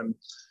stuff, and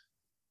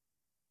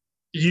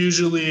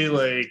usually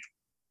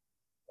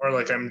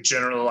I'm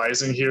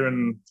generalizing here,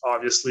 and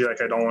obviously I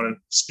don't want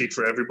to speak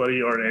for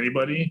everybody or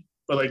anybody,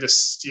 but the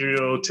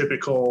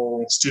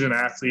stereotypical student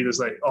athlete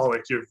is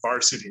you're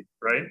varsity,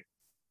 right?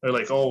 They're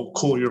oh,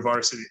 cool, you're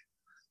varsity.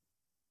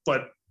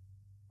 But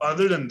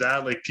other than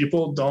that,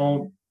 people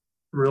don't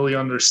really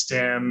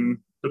understand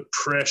the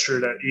pressure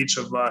that each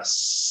of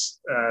us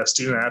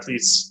student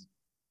athletes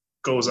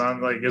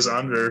is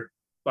under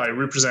by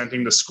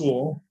representing the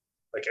school.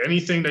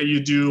 Anything that you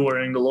do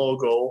wearing the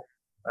logo,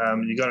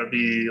 you got to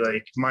be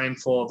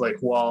mindful of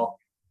well,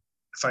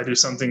 if I do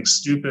something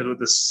stupid with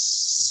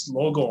this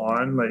logo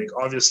on,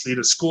 obviously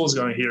the school's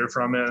going to hear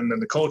from it, and then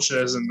the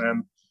coaches, and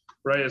then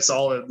right, it's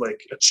all a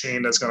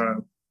chain that's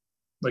going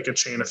to a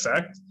chain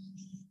effect.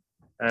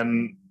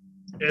 And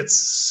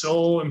it's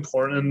so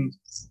important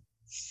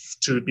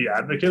to be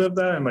advocate of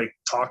that and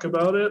talk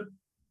about it,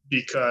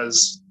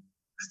 because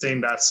I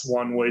think that's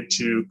one way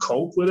to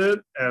cope with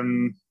it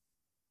and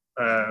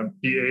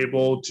be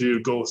able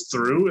to go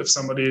through if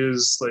somebody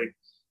is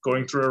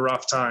going through a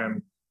rough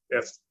time.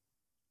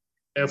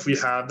 If we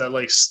have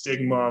that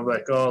stigma of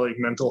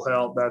mental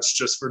health, that's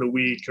just for the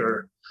weak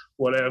or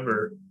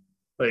whatever,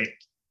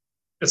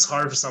 it's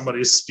hard for somebody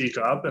to speak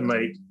up. And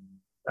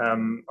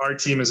our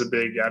team is a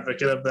big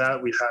advocate of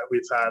that. We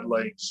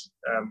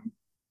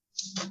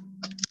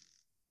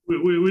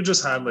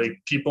just had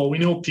people, we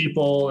know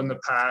people in the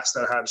past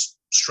that had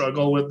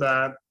struggled with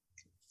that,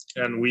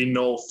 and we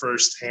know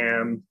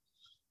firsthand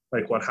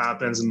what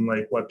happens and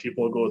what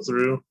people go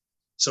through.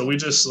 So we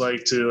just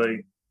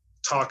to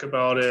talk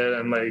about it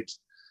and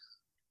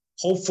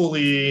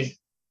hopefully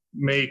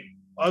make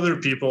other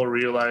people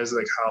realize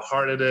how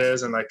hard it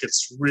is, and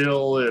it's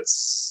real.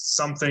 It's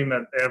something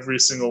that every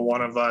single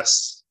one of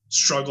us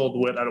struggled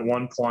with at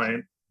one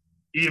point,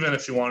 even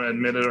if you want to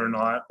admit it or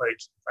not.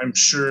 I'm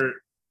sure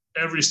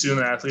every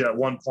student athlete at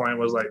one point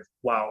was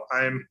wow,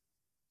 I'm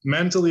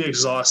mentally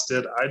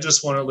exhausted. I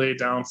just want to lay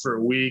down for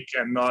a week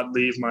and not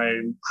leave my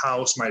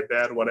house, my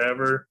bed,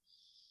 whatever.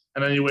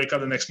 And then you wake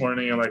up the next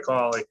morning and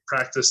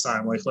practice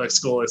time, let's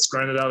go, let's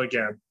grind it out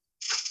again.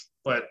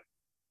 But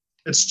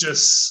it's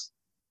just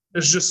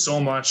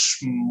so much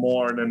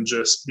more than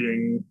just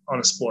being on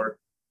a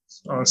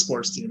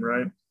sports team,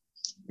 right?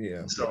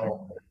 Yeah.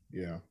 So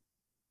yeah.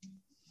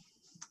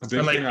 A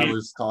big thing I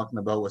was talking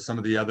about with some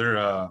of the other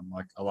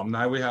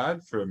alumni we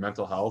had for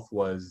mental health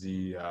was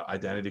the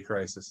identity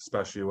crisis,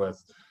 especially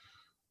with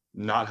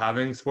not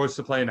having sports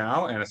to play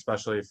now, and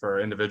especially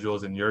for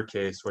individuals in your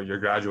case where you're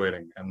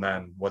graduating and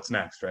then what's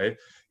next, right?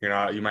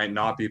 You might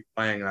not be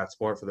playing that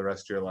sport for the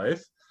rest of your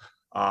life.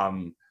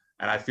 And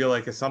I feel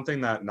it's something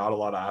that not a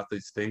lot of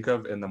athletes think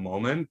of in the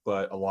moment,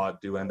 but a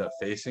lot do end up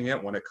facing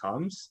it when it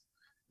comes.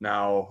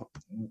 Now,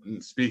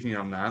 speaking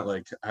on that,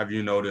 have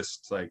you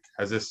noticed,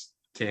 has this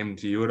came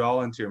to you at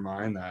all into your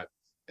mind that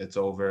it's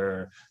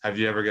over? Have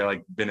you ever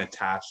been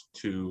attached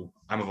to,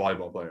 I'm a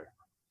volleyball player?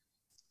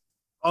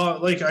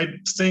 I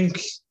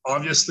think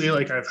obviously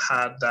I've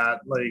had that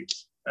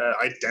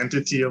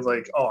identity of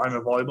oh, I'm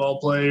a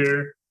volleyball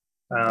player.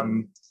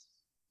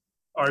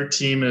 Our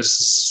team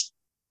is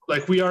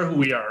we are who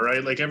we are,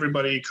 right?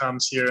 Everybody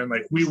comes here and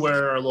we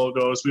wear our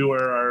logos, we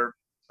wear our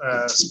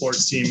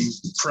sports team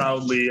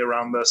proudly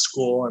around the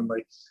school, and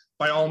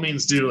by all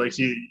means do,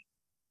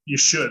 you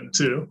should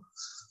too.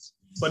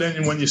 But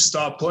then when you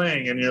stop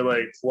playing and you're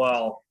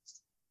well,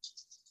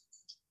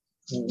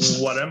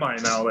 what am I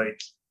now?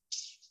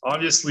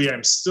 Obviously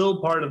I'm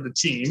still part of the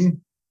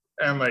team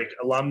and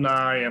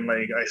alumni, and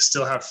I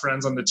still have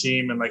friends on the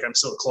team, and I'm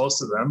still close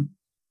to them.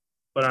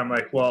 But I'm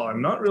well,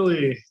 I'm not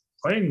really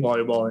playing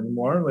volleyball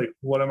anymore.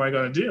 What am I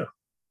going to do?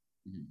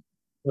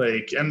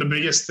 Mm-hmm. And the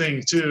biggest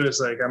thing too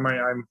is am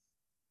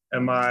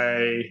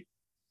I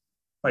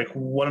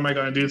what am I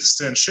going to do to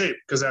stay in shape?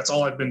 Because that's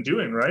all I've been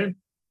doing, right?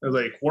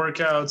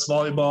 Workouts,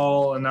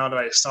 volleyball, and now that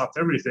I stopped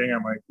everything,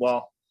 I'm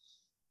well,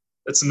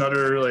 it's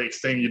another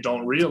thing you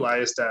don't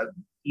realize, that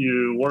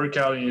you work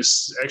out and you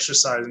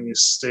exercise and you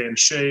stay in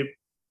shape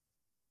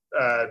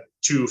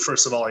to,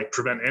 first of all,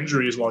 prevent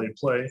injuries while you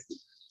play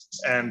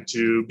and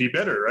to be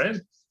better, right?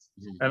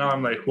 And now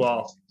I'm like,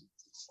 well,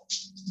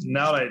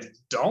 now I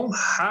don't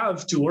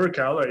have to work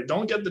out. I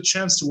don't get the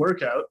chance to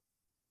work out.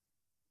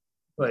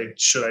 Like,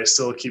 should I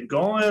still keep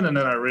going? And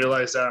then I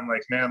realized that I'm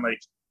like, man, like,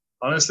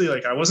 honestly,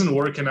 like I wasn't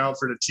working out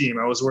for the team.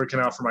 I was working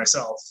out for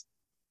myself.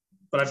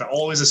 But I've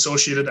always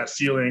associated that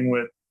feeling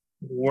with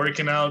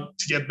working out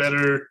to get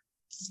better,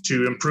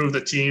 to improve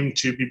the team,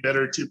 to be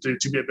better, to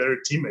be a better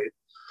teammate.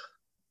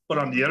 But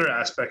on the other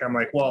aspect, I'm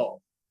like,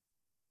 well,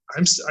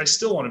 I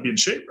still want to be in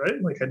shape,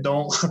 right? Like I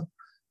don't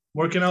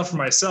working out for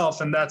myself.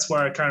 And that's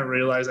where I kind of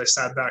realized I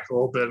sat back a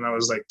little bit and I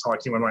was like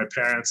talking with my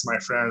parents, my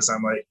friends.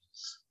 I'm like,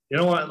 you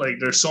know what? Like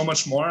there's so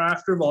much more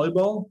after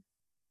volleyball.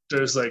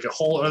 There's like a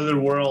whole other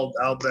world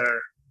out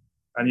there.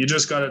 And you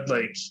just got to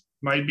like,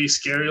 might be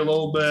scary a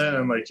little bit.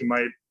 And like, you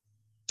might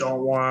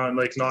don't want,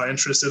 like not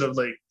interested of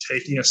like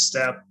taking a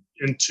step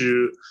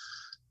into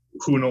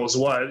who knows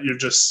what. You're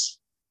just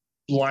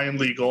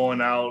blindly going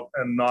out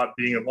and not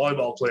being a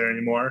volleyball player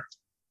anymore.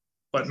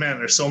 But man,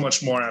 there's so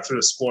much more after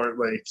the sport.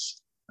 Like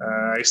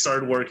I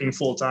started working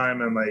full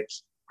time and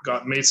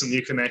like made some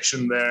new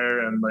connection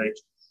there and like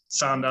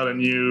found out a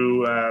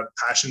new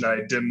passion that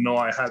I didn't know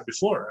I had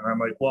before. And I'm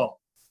like, well,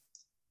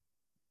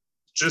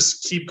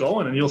 just keep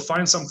going and you'll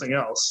find something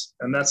else.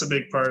 And that's a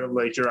big part of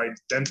like your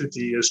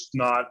identity is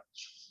not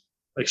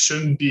like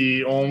shouldn't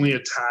be only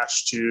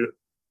attached to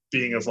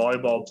being a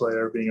volleyball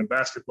player, being a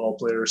basketball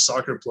player,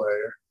 soccer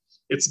player.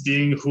 It's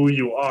being who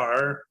you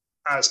are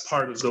as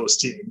part of those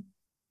teams.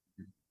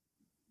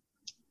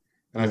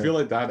 And I feel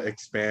like that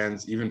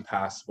expands even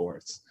past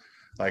sports.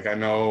 Like I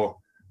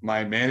know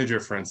my manager,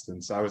 for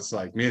instance, I was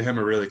like, me and him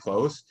are really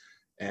close.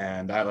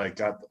 And I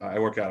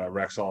work at a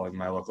Rexall in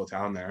my local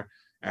town there.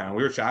 And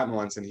we were chatting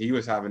once and he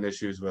was having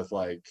issues with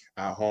like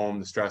at home,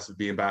 the stress of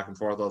being back and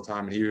forth all the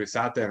time. And he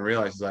sat there and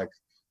realized he's like,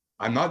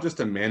 I'm not just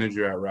a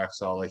manager at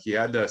Rexall. Like he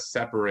had to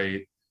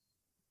separate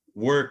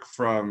work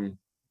from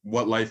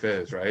what life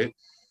is, right?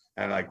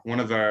 And like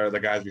one of the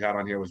guys we had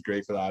on here was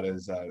great for that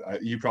is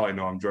you probably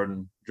know him,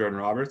 Jordan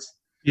Roberts.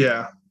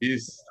 Yeah.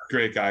 He's a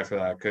great guy for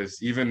that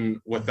because even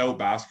without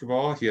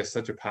basketball, he has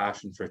such a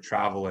passion for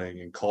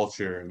traveling and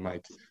culture and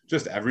like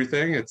just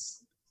everything.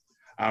 It's,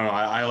 I don't know,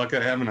 I look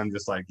at him and I'm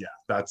just like, yeah,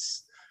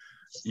 that's,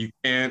 you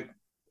can't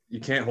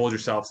hold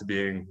yourself to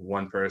being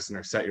one person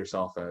or set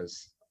yourself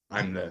as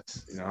I'm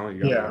this, you know,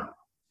 you gotta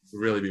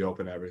really be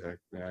open to everything.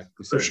 Yeah,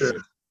 for sure.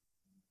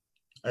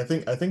 I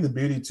think the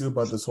beauty too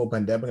about this whole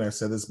pandemic, and I've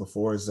said this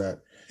before, is that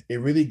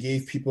it really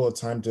gave people a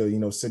time to, you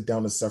know, sit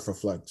down and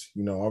self-reflect.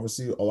 You know,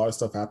 obviously a lot of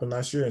stuff happened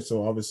last year. And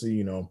so obviously,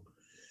 you know,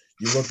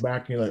 you look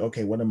back and you're like,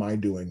 okay, what am I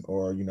doing?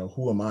 Or, you know,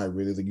 who am I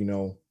really? Like, you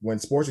know, when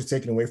sports is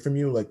taken away from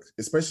you, like,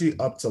 especially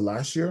up to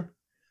last year,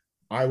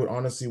 I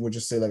would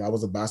just say like I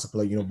was a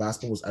basketball player. You know,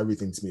 basketball was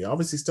everything to me.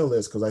 Obviously still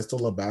is because I still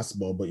love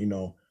basketball, but, you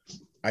know,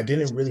 I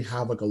didn't really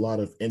have like a lot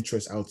of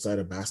interest outside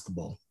of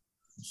basketball.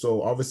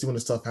 So obviously when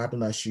the stuff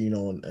happened last year, you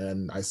know,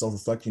 and I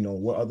self-reflect, you know,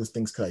 what other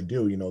things could I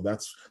do? You know,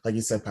 that's like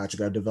you said,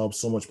 Patrick, I developed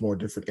so much more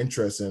different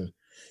interests. And,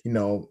 you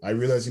know, I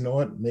realized, you know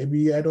what,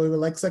 maybe I don't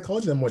even like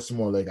psychology that much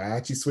more. Like I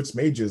actually switched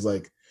majors,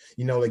 like,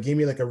 you know, like gave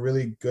me like a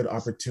really good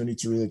opportunity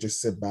to really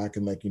just sit back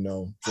and like, you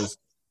know, just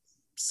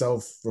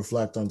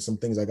self-reflect on some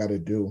things I got to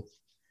do.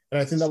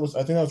 And I think that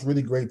was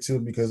really great too,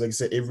 because like I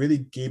said, it really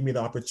gave me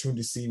the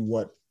opportunity to see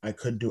what I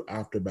could do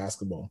after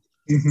basketball.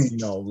 You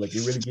know, like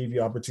it really gave you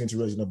the opportunity to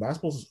realize, you know,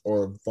 basketball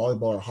or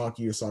volleyball or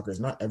hockey or soccer is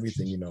not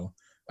everything, you know.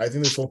 I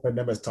think this whole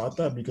pandemic has taught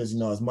that because, you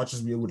know, as much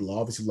as we would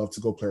obviously love to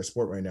go play a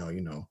sport right now,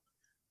 you know,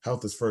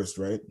 health is first,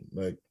 right?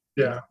 Like,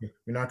 yeah,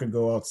 you're not gonna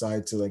go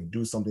outside to like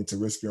do something to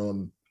risk your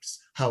own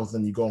health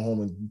and you go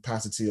home and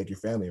pass it to like your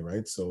family,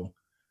 right? So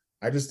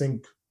I just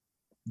think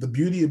the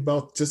beauty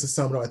about, just to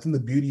sum it up, I think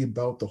the beauty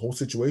about the whole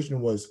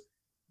situation was,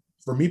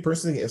 for me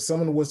personally, if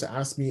someone was to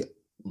ask me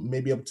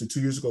maybe up to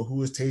 2 years ago,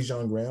 who is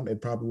Tajon Graham,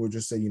 it probably would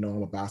just say, you know,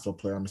 I'm a basketball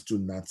player, I'm a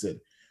student, that's it.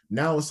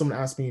 Now if someone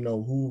asks me, you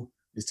know, who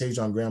is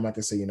Tajon Graham, I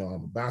can say, you know,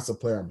 I'm a basketball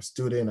player, I'm a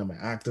student, I'm an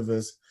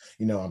activist,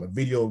 you know, I'm a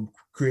video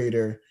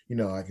creator, you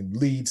know, I can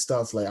lead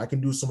stuff, like I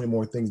can do so many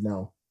more things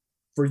now.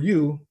 For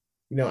you,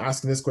 you know,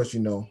 asking this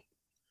question, you know,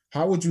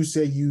 how would you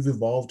say you've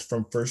evolved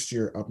from first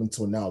year up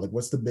until now? Like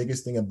what's the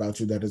biggest thing about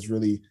you that has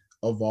really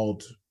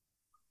evolved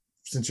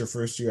since your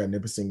first year at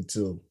Nipissing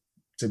to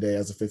today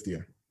as a fifth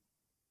year?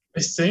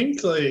 I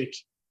think like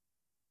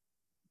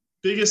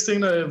biggest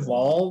thing that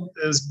evolved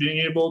is being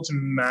able to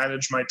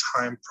manage my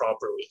time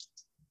properly.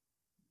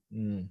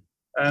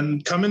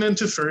 And coming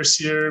into first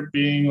year,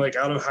 being like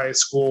out of high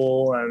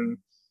school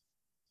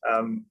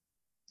and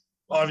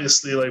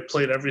obviously like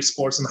played every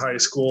sports in high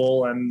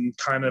school and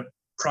kind of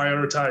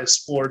prioritized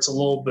sports a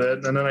little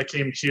bit. And then I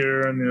came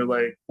here and you're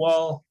like,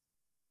 well,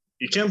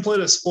 you can play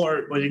the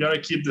sport, but you got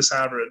to keep this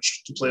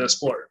average to play the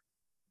sport.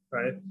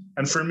 Right.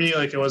 And for me,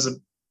 like it was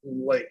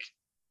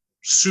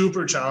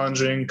super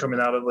challenging coming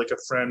out of like a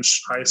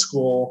French high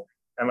school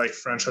and like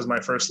French as my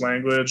first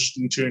language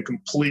into a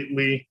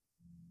completely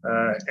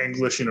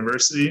English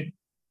university.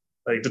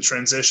 Like the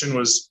transition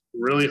was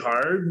really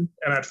hard.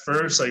 And at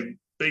first, like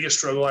biggest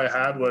struggle I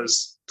had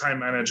was time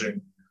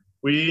managing.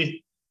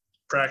 We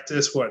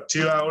practice,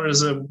 2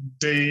 hours a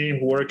day,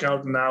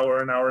 workout an hour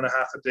and a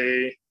half a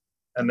day.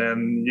 And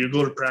then you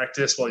go to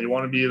practice. Well, you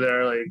want to be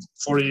there like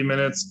 40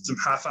 minutes,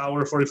 half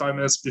hour, 45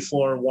 minutes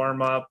before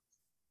warm up,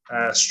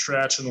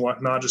 stretch and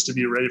whatnot, just to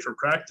be ready for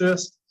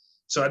practice.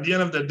 So at the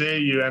end of the day,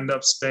 you end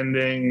up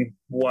spending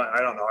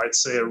I'd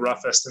say a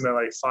rough estimate,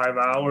 like 5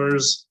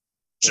 hours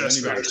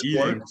just for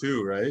eating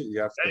too, right?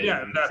 You have to.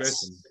 And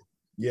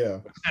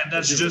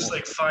that's just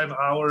like 5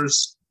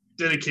 hours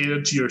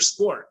dedicated to your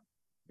sport,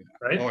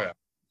 right? Oh yeah.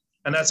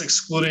 And that's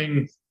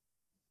excluding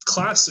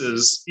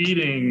classes,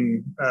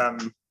 eating,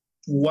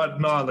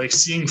 whatnot, like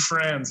seeing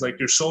friends, like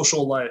your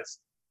social life.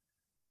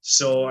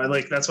 So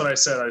that's what I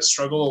said. I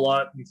struggled a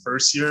lot in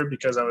first year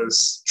because I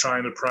was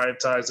trying to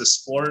prioritize the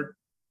sport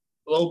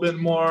a little bit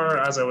more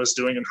as I was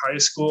doing in high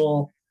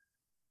school,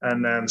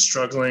 and then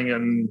struggling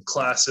in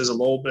classes a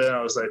little bit.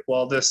 I was like,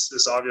 well, this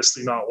is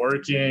obviously not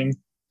working.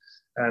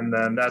 And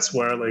then that's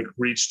where I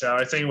reached out.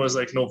 I think it was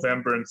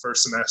November in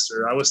first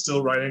semester. I was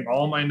still writing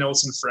all my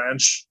notes in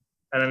French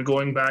and then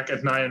going back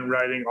at night and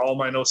writing all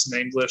my notes in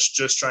English,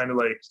 just trying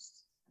to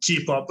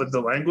keep up with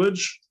the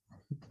language.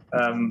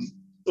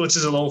 Which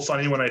is a little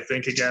funny when I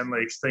think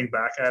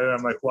back at it.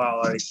 I'm like,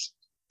 wow,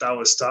 that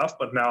was tough,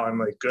 but now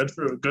I'm good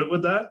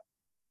with that.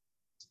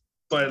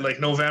 But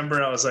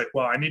November, I was like,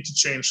 wow, I need to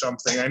change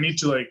something. I need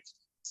to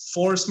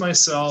force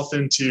myself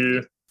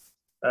into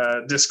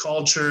this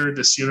culture,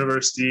 this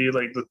university,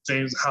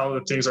 how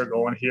the things are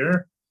going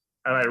here.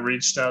 And I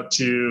reached out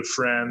to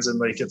friends,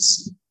 and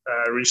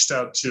I reached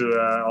out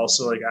to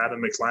also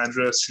Adam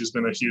McLandris, who's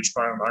been a huge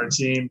part of our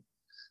team.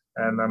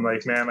 And I'm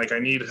like, man, I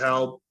need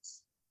help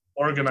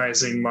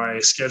organizing my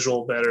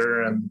schedule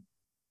better, and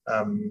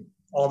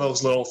all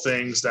those little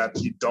things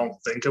that you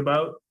don't think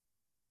about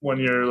when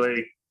you're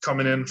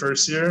coming in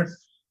first year.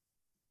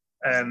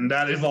 And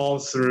that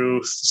evolved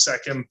through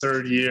second,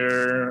 third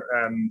year,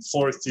 and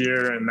fourth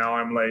year. And now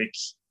I'm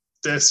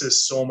this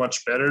is so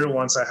much better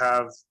once I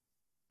have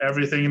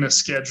everything in a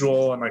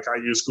schedule. And I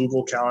use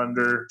Google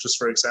Calendar, just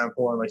for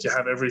example, and you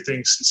have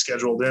everything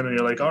scheduled in, and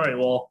you're all right,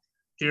 well,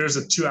 here's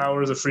the 2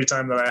 hours of free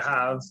time that I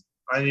have.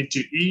 I need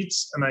to eat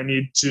and I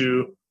need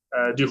to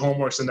do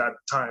homeworks in that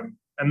time,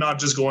 and not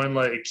just going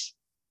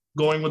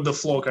with the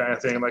flow kind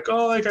of thing.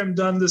 I'm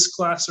done this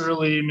class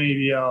early.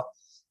 Maybe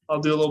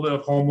I'll do a little bit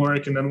of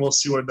homework and then we'll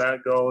see where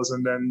that goes.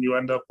 And then you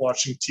end up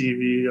watching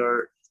TV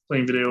or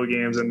playing video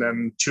games, and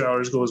then 2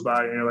 hours goes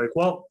by and you're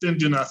well, didn't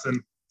do nothing.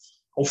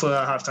 Hopefully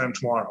I'll have time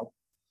tomorrow.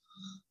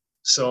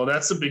 So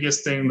that's the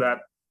biggest thing that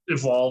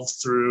evolved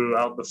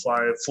throughout the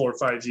 4 or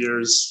 5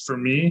 years for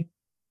me,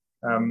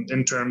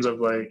 in terms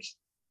of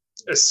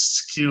a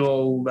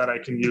skill that I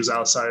can use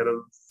outside of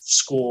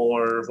school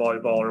or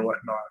volleyball or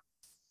whatnot.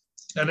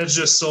 And it's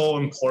just so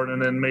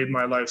important and made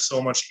my life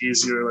so much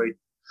easier.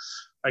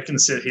 I can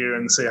sit here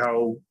and say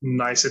how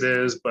nice it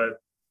is, but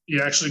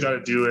you actually got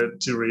to do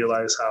it to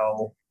realize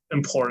how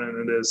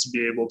important it is to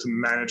be able to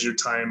manage your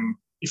time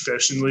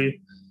efficiently,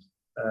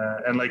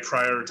 and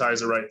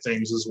prioritize the right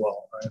things as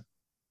well, right?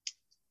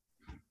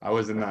 I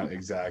was in that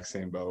exact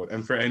same boat.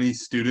 And for any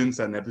students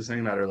at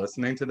Nipissing that are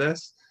listening to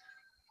this,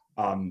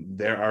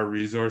 there are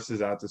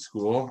resources at the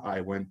school. I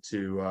went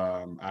to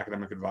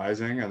academic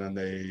advising, and then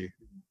they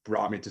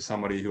brought me to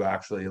somebody who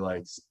actually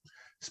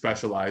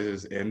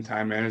specializes in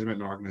time management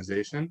and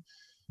organization.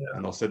 Yeah.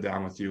 And they'll sit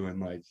down with you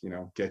and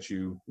get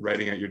you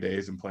writing out your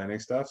days and planning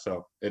stuff.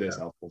 So it is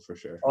helpful for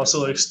sure.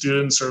 Also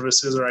student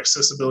services or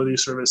accessibility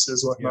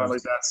services, whatnot. Yeah.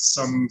 That's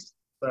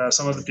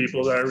some of the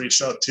people that I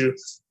reached out to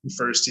in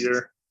first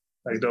year.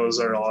 Those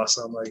are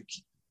awesome.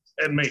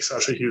 It makes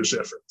such a huge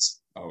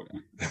difference. Oh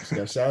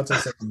yeah. Shout out to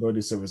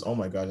accessibility service. Oh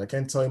my gosh, I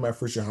can't tell you my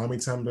first year how many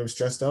times I'm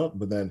stressed out,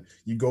 but then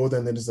you go there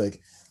and then it's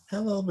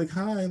hello,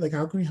 hi,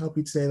 how can we help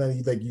you today?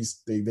 And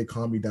then they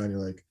calm me down.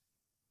 You're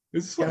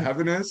is this what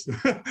heaven is?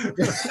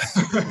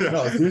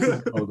 No,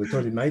 seriously. Oh, they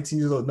told you 19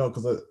 years old.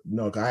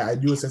 No, I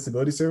do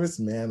accessibility service.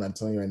 Man, I'm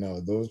telling you right now,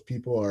 those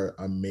people are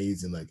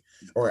amazing.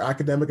 Or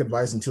academic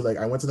advising too.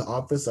 I went to the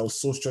office. I was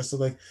so stressed.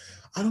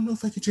 I don't know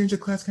if I can change the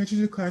class. Can I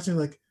change the class?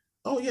 And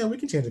oh yeah, we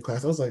can change the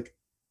class. I was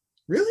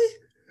really?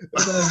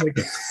 And then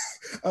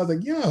I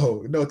was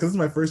yo, no, because it's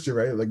my first year,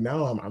 right?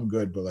 Now I'm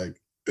good, but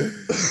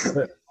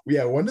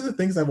yeah, one of the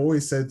things I've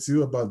always said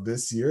too about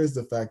this year is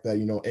the fact that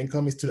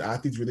incoming student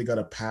athletes really got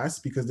a pass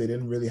because they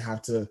didn't really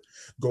have to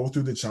go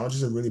through the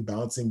challenges of really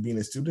balancing being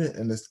a student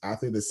and this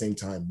athlete at the same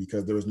time,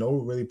 because there was no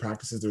really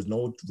practices, there's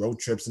no road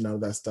trips and all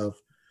that stuff.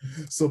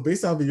 So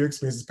based off of your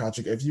experiences,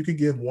 Patrick, if you could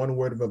give one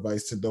word of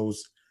advice to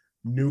those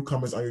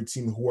newcomers on your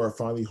team who are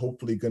finally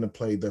hopefully going to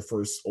play their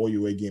first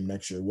OUA game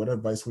next year, what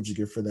advice would you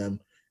give for them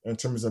in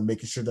terms of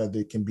making sure that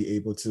they can be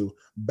able to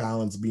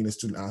balance being a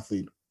student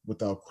athlete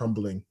without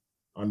crumbling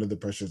under the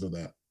pressures of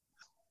that?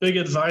 Big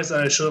advice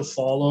that I should have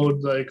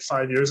followed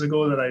 5 years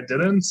ago that I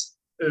didn't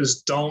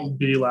is don't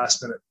be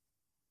last minute.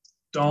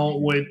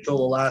 Don't wait till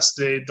the last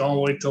day.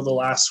 Don't wait till the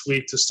last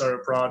week to start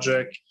a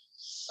project.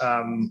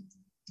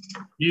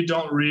 You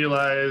don't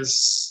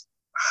realize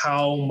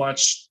how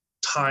much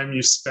time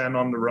you spend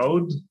on the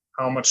road,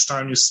 how much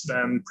time you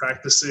spend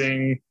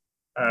practicing,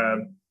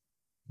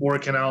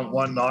 working out and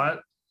whatnot,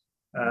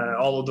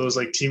 all of those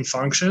like team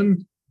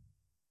function,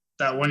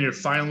 that when you're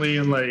finally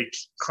in like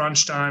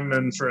crunch time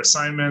and for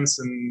assignments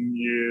and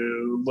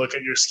you look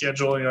at your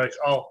schedule and you're like,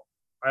 oh,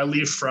 I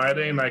leave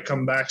Friday and I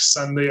come back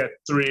Sunday at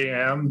 3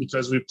 a.m.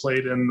 because we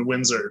played in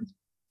Windsor.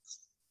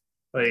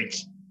 Like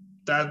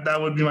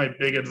that would be my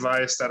big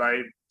advice that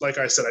like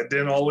I said, I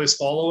didn't always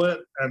follow it.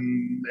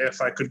 And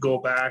if I could go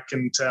back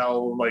and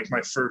tell like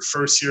my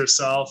first year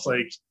self,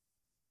 like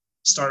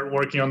start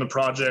working on the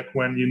project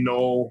when you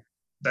know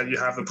that you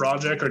have the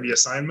project or the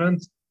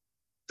assignment,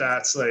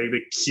 that's like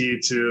the key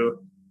to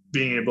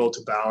being able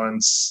to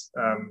balance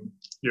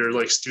your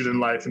like student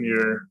life and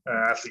your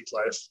athlete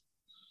life.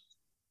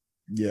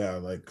 Yeah,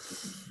 like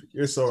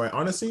you're so right.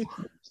 Honestly,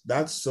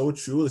 that's so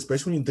true,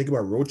 especially when you think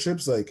about road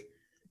trips. Like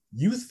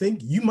you think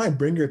you might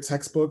bring your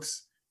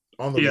textbooks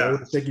on the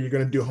road thinking you're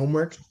gonna do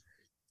homework.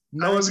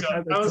 I was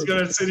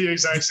gonna say the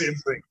exact same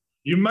thing.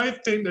 You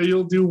might think that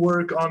you'll do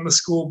work on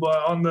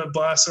the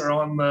bus or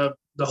on the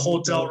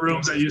hotel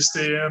rooms that you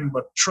stay in,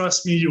 but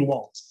trust me, you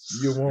won't.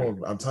 You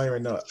won't. I'm telling you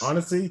right now.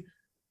 Honestly,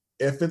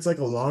 if it's like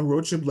a long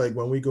road trip, like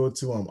when we go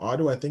to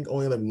Ottawa, I think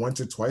only like once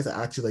or twice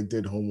I actually like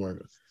did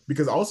homework.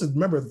 Because also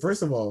remember,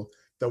 first of all,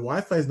 the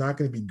Wi-Fi is not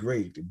going to be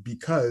great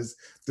because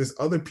there's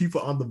other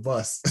people on the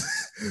bus.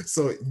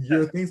 So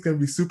your thing's going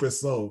to be super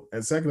slow.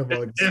 And second of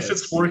all, if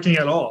it's working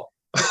at all.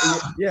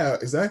 Yeah,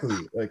 exactly.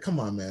 Like, come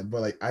on, man.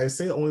 But like, I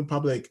say only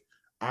probably like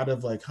out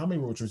of like how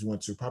many road trips you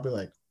went to? Probably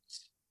like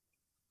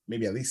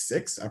maybe at least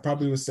 6. I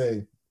probably would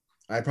say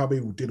I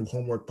probably did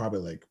homework probably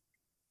like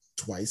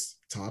twice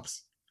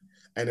tops.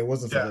 And it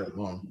wasn't for very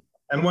long.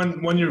 And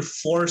when you're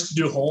forced to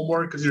do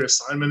homework because your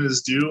assignment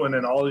is due, and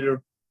then all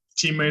your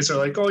teammates are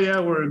like, "Oh yeah,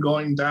 we're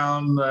going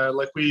down."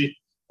 Like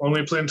when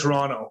we play in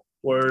Toronto,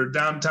 we're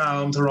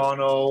downtown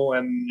Toronto,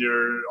 and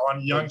you're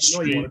on Yonge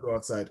Street. You want to go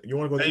outside. You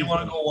want to go. And you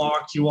want to go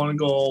walk. You want to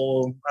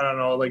go. I don't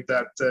know, like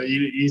that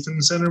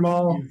Ethan Center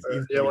Mall.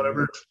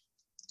 Whatever.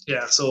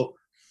 Yeah. So,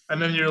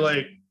 and then you're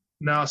like,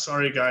 "No,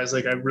 sorry guys.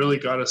 Like I really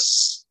got to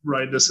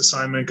write this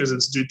assignment because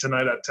it's due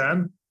tonight at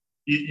 10."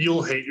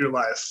 You'll hate your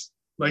life.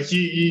 Like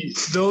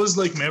those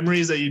like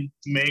memories that you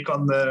make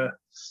on the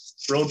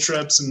road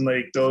trips and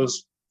like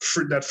those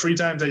that free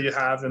time that you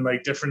have in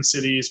like different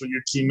cities with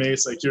your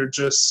teammates, like you're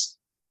just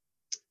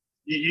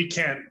you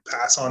can't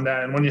pass on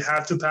that. And when you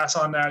have to pass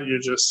on that,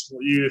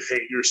 you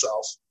hate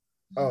yourself.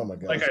 Oh my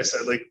god! Like I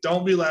said, like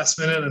don't be last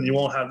minute, and you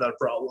won't have that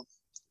problem.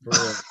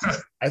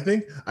 I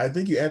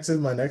think you answered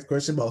my next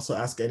question, but also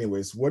ask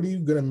anyways. What are you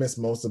gonna miss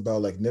most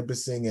about like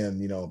Nipissing and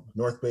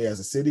North Bay as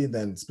a city, and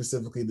then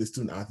specifically the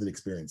student athlete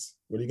experience?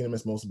 What are you gonna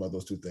miss most about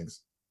those two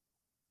things?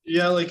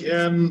 Yeah, like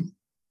in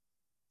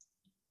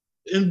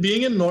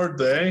being in North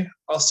Bay,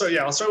 I'll start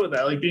with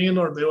that. Like being in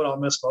North Bay, what I'll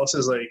miss most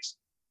is like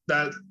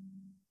that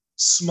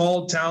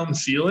small town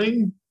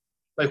feeling.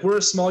 Like we're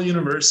a small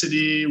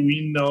university.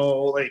 We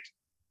know like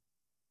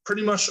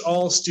pretty much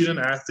all student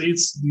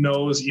athletes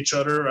knows each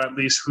other, or at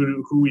least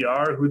who we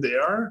are, who they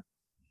are.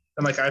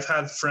 And like I've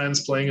had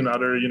friends playing in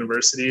other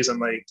universities, and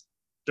like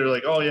they're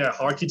like, "Oh yeah,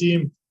 hockey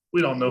team.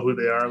 We don't know who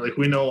they are. Like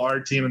we know our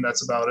team, and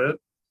that's about it."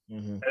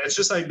 Mm-hmm. And it's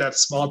just like that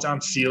small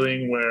town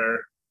feeling where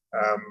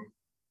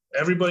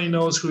everybody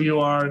knows who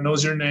you are,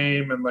 knows your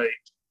name, and like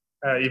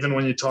even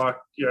when you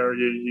talk,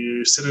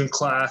 you sit in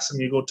class and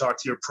you go talk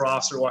to your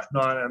profs or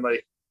whatnot, and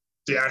like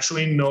they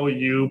actually know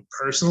you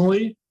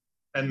personally.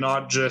 And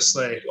not just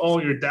like, "Oh,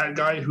 you're that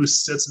guy who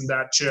sits in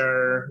that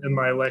chair in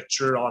my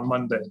lecture on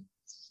Monday."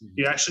 Mm-hmm.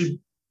 You actually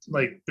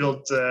like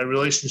build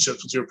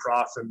relationships with your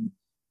prof and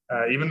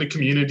even the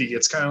community.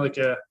 It's kind of like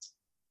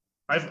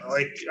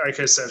like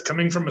I said,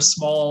 coming from a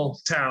small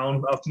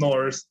town up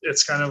north,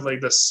 it's kind of like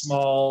the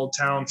small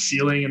town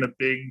feeling in a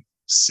big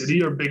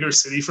city or bigger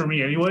city for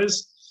me,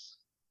 anyways.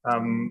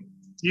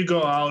 You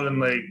go out and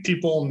like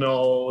people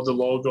know the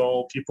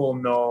logo, people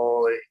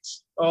know like,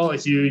 oh,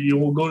 like you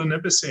will go to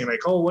Nipissing,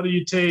 like, "Oh, what do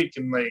you take?"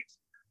 And like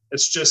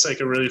it's just like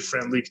a really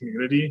friendly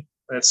community.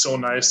 And it's so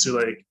nice to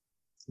like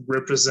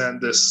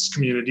represent this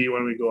community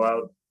when we go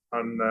out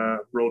on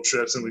road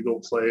trips and we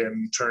go play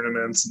in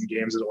tournaments and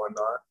games and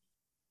whatnot.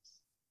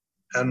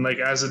 And like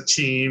as a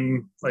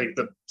team, like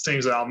the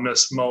things that I'll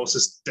miss most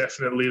is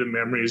definitely the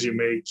memories you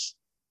make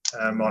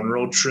on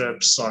road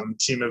trips, on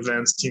team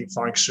events, team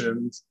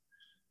functions.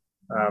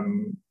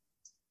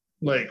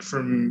 Like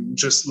from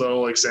just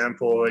little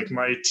example, like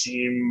my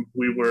team,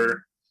 we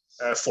were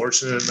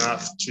fortunate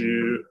enough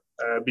to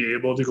be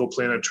able to go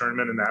play in a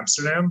tournament in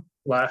Amsterdam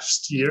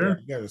last year. Yeah,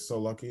 you guys are so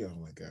lucky. Oh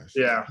my gosh.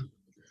 Yeah.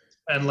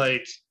 And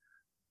like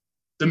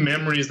the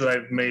memories that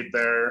I've made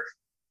there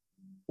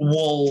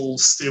will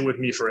stay with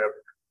me forever.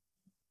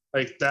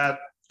 Like that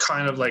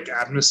kind of like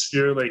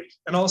atmosphere, like,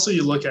 and also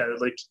you look at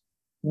it like,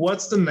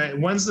 when's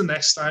the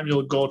next time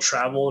you'll go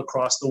travel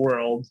across the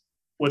world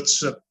with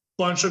a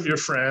bunch of your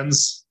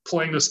friends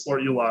playing the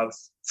sport you love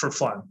for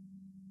fun?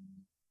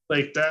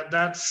 Like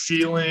that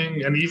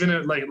feeling. And even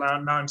like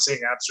now I'm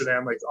saying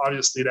Amsterdam, like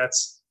obviously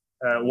that's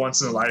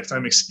once in a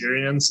lifetime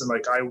experience. And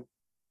like I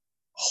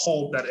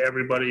hope that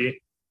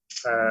everybody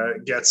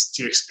gets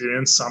to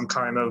experience some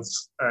kind of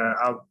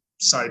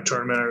outside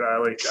tournament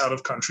or like out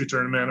of country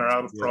tournament or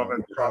out of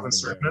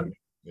province tournament.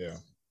 Yeah.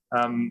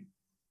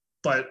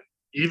 But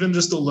even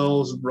just the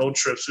little road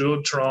trips, we go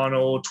to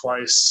Toronto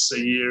twice a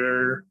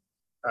year.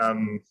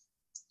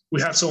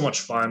 We have so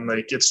much fun.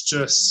 Like, it's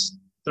just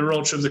the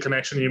road trip, the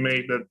connection you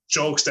make, the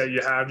jokes that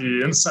you have,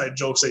 the inside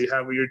jokes that you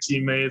have with your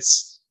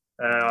teammates,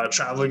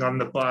 traveling on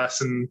the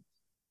bus. And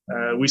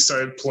we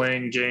started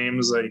playing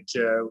games like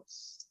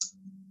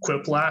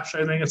Quiplash,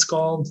 I think it's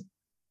called.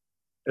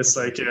 It's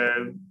like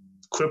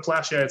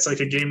Quiplash. Yeah, it's like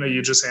a game that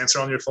you just answer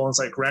on your phone. It's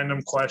like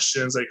random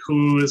questions, like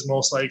who is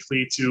most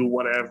likely to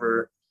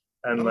whatever.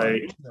 And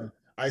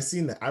I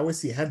seen that. I always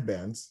see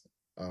headbands.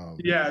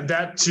 Yeah,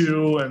 that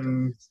too.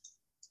 And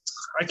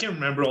I can't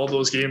remember all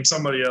those games.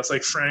 Somebody else,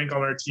 like Frank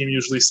on our team,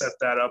 usually set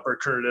that up, or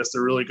Curtis.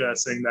 They're really good at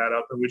setting that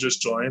up, and we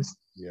just joined.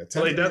 Yeah,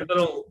 like that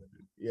little.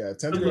 Yeah,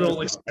 10th grade,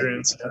 little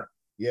experience.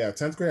 Yeah,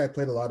 10th grade. I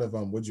played a lot of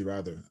Would You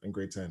Rather in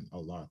grade 10. A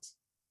lot.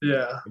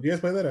 Yeah. Did you guys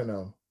play that or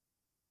no?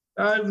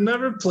 I've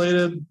never played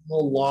it a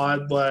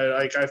lot, but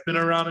like I've been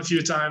around a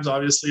few times.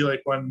 Obviously,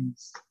 like when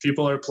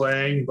people are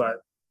playing, but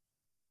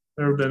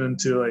never been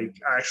into like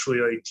actually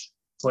like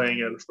playing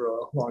it for a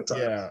long time.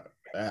 Yeah.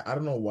 I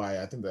don't know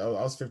why. I think that I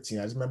was 15.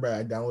 I just remember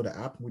I downloaded the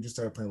app and we just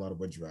started playing a lot of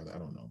Would You Rather. I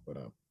don't know, but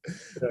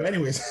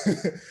anyways,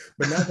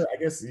 but now that I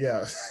guess,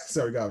 yeah,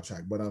 sorry, got off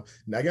track. But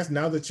I guess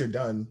now that you're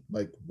done,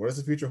 like, what does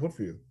the future hold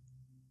for you?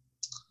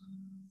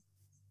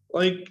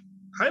 Like,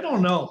 I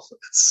don't know.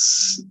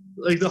 It's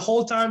like the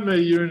whole time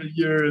that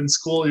you're in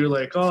school, you're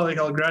like, oh, like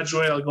I'll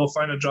graduate, I'll go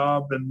find a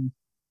job, and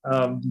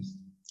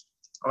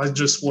I'll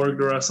just work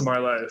the rest of my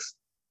life,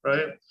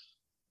 right?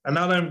 And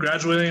now that I'm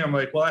graduating, I'm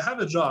like, well, I have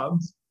a job.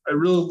 I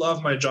really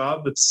love my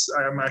job.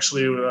 I'm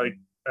actually like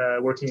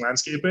working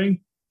landscaping.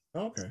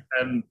 Okay.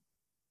 And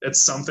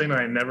it's something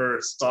I never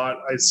thought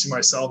I'd see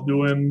myself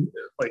doing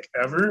like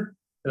ever.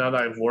 And now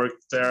that I've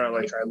worked there,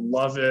 like I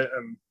love it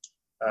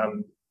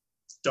and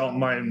don't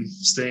mind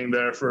staying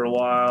there for a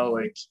while.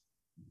 Like,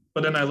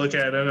 but then I look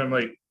at it and I'm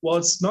like, well,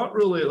 it's not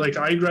really like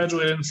I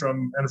graduated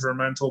from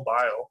environmental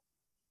bio.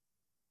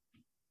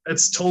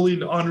 It's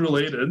totally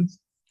unrelated.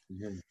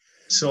 Mm-hmm.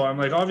 So I'm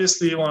like,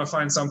 obviously, you want to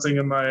find something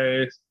in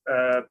my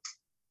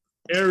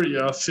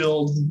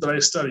field that I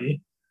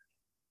study.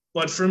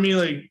 But for me,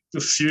 like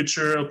the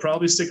future, I'll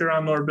probably stick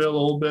around Northville a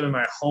little bit, and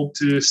I hope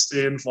to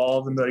stay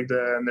involved in like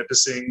the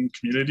Nipissing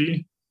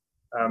community,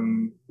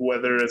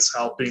 whether it's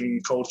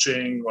helping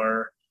coaching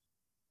or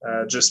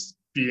just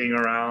being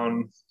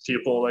around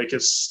people. Like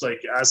it's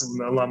like as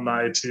an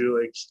alumni too,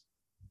 like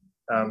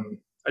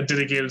I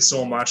dedicated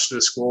so much to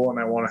the school, and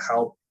I want to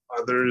help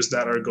others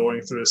that are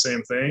going through the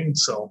same thing.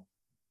 So.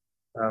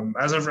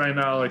 As of right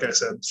now, like I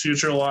said,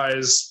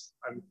 future-wise,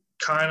 I'm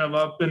kind of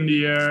up in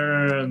the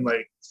air and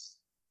like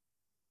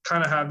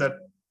kind of have that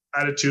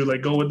attitude,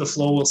 like go with the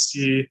flow. We'll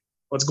see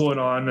what's going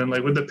on. And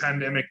like with the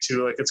pandemic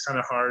too, like it's kind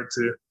of hard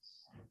to,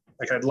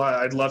 like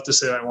I'd love to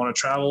say I want to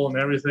travel and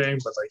everything,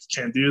 but like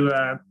you can't do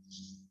that.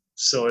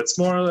 So it's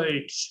more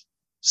like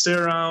stay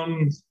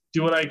around,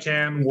 do what I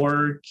can,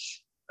 work,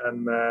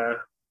 and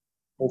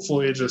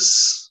hopefully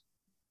just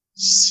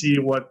see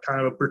what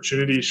kind of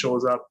opportunity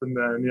shows up in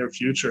the near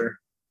future.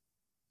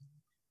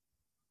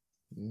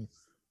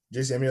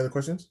 JC, any other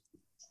questions?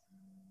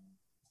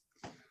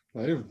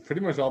 Well, they've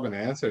pretty much all been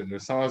answered.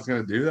 There's something I was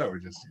going to do that we're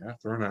just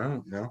throwing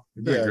out. You know,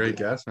 you've been a great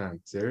guest, man.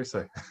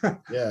 Seriously.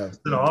 Yeah, it's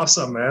been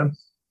awesome, man.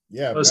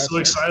 Yeah, I was so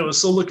excited. I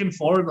was so looking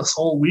forward this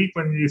whole week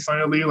when you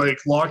finally like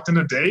locked in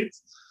a date.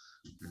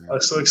 I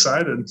was so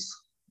excited.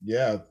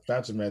 Yeah,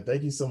 Patrick, man,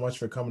 thank you so much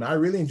for coming. I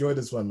really enjoyed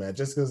this one, man.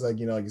 Just because, like,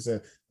 you know, like you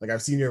said, like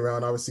I've seen you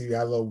around. Obviously, we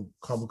had a little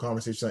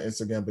conversation on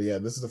Instagram, but yeah,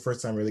 this is the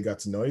first time I really got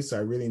to know you. So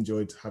I really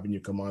enjoyed having you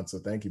come on. So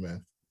thank you,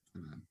 man.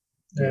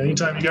 Yeah,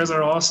 anytime. You guys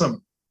are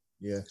awesome.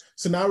 Yeah.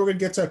 So now we're gonna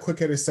get to our quick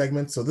hitter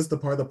segment. So this is the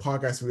part of the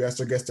podcast where we ask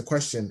our guests a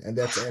question and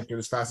they have to answer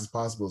as fast as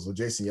possible. So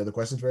Jason, you have the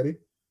questions ready?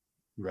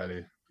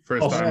 Ready.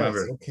 First time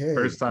ever. Okay.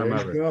 First time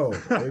ever.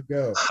 There you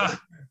go.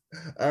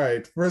 All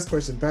right. First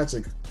question,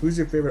 Patrick. Who's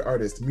your favorite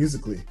artist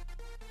musically?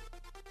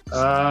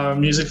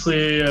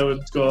 Musically, I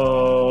would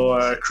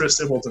go Chris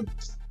Stapleton.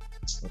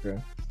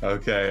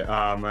 Okay.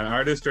 An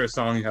artist or a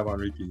song you have on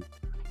repeat?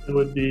 It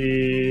would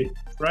be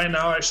right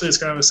now. Actually, it's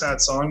kind of a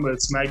sad song, but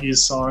it's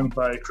Maggie's song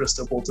by Chris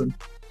Stapleton.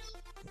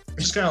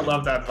 Just kind of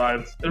love that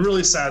vibe. A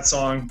really sad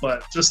song,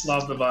 but just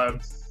love the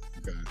vibe.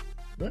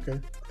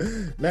 Okay.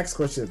 Next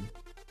question.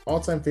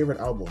 All-time favorite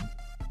album?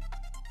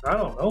 I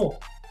don't know.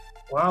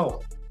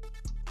 Wow.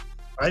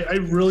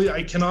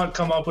 I cannot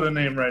come up with a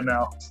name right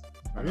now.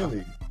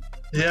 Really?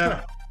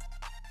 Yeah.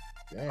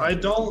 Dang. I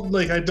don't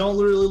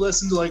really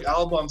listen to like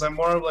albums. I'm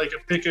more of like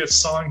a pick a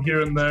song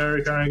here and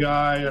there kind of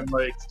guy, and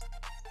like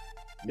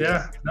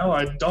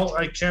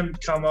I can't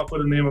come up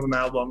with a name of an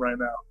album right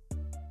now.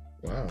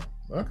 Wow.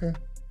 Okay,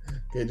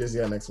 just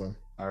next one.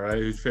 All right,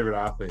 who's your favorite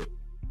athlete?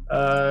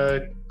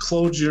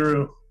 Claude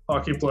Giroux,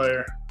 hockey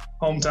player,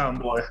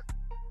 hometown boy.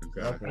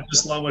 Okay. I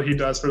just love what he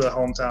does for the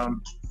hometown.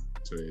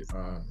 Sweet.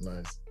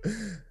 Nice.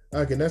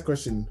 Okay, next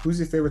question. Who's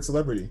your favorite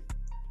celebrity?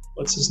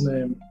 what's his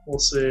name? We'll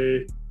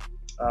say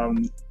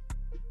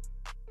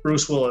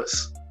Bruce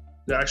Willis,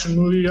 the action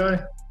movie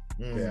guy.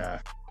 Yeah,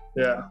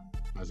 Yeah,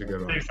 that's a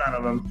good one. big fan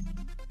of him.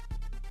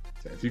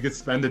 If you could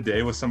spend a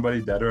day with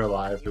somebody dead or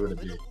alive, who would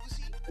it be?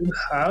 It'd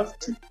have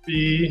to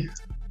be.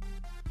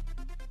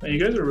 Man,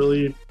 you guys are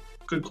really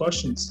good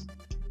questions.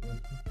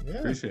 Yeah.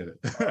 Appreciate it.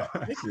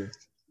 Thank you.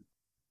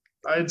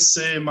 I'd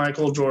say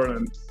Michael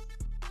Jordan.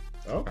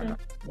 Okay.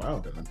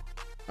 Wow.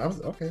 I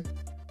was okay.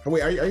 Oh,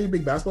 wait, are you a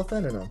big basketball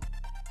fan or no?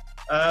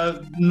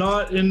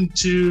 Not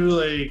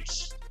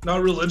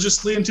not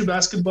religiously into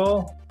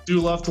basketball. Do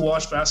love to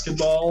watch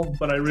basketball,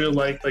 but I really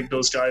like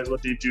those guys,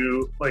 what they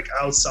do like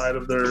outside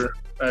of their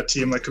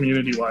team, like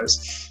community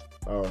wise.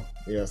 Oh,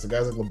 yeah. So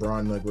guys like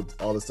LeBron, like with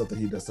all the stuff that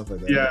he does, stuff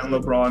like that. Yeah, and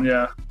LeBron,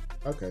 yeah.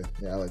 Okay.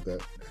 Yeah, I like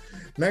that.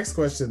 Next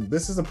question.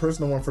 This is a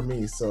personal one for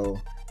me. So,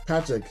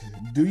 Patrick,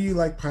 do you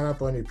like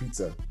pineapple on your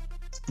pizza?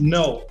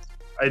 No,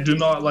 I do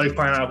not like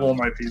pineapple on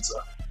my pizza.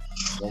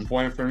 1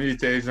 point for me,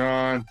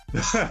 Tejon.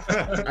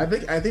 I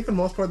think for the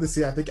most part this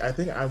year, I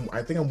think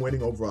I'm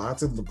winning overall. I have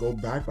to go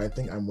back, but I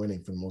think I'm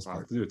winning for the most I'll have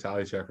part. to do a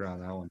tally checker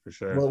on that one for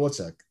sure. Well, we'll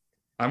check.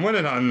 I'm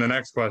winning on the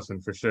next question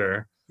for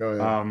sure. Go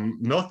ahead.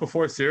 Milk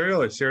before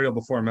cereal or cereal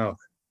before milk?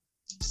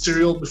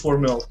 Cereal before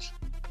milk.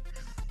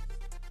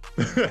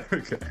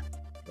 Okay.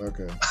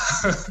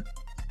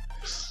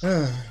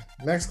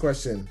 Next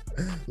question.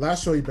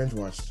 Last show you binge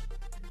watched?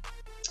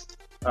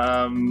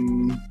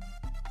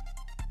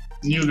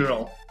 New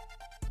Girl.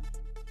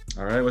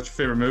 All right. What's your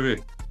favorite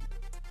movie?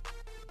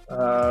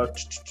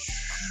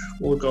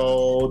 We'll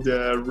go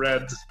the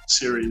Red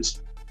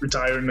series.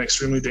 Retired and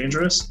Extremely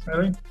Dangerous,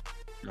 I think.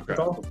 Okay.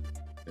 Called.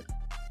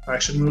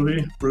 Action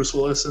movie. Bruce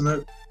Willis in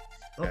it.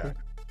 Okay.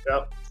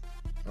 Yep.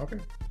 Okay.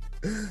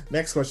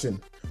 Next question.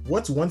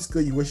 What's one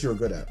skill you wish you were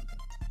good at?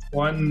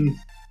 One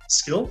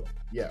skill?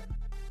 Yeah.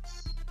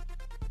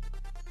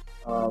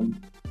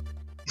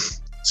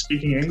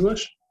 Speaking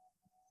English.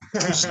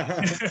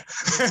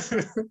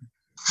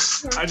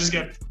 I just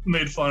get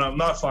made fun of.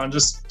 Not fun,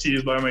 just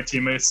teased by my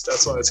teammates.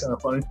 That's why it's kind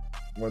of funny.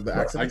 What the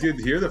accent? I could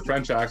hear the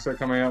French accent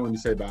coming out when you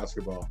say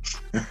basketball.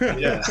 Yeah.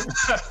 Yeah,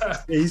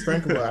 he's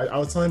Francophone. I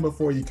was telling him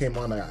before you came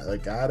on. I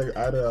had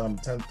a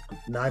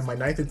my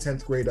 9th and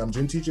 10th grade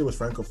gym teacher was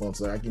Francophone,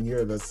 so I can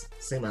hear the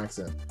same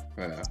accent.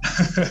 Yeah.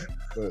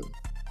 But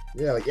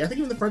yeah, I think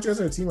even the French guys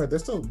on our team, right? They're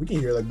still we can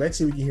hear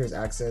Betty. We can hear his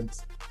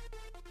accent.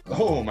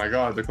 Oh my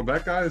God, the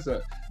Quebec guys,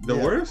 the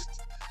worst.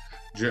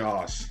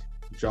 Josh,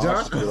 if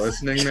you're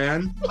listening,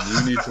 man,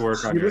 you need to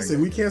work on your listen,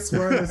 English. we can't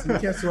swear on this. We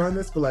can't swear on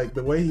this, but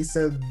the way he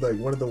said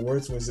one of the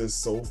words was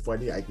just so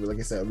funny. Like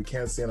I said, we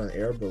can't say it on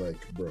air, but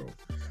bro,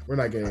 we're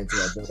not getting into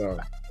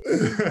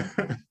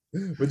that.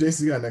 But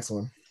Jason, you got next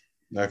one.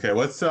 Okay,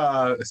 what's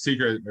a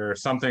secret or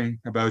something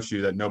about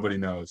you that nobody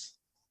knows,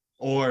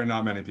 or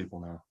not many people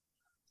know?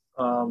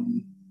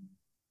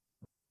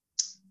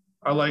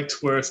 I like to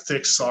wear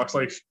thick socks,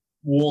 like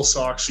wool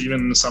socks, even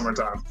in the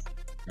summertime.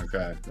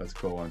 Okay, that's a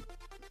cool one.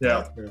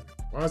 Yeah.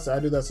 Honestly, I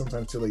do that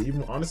sometimes too.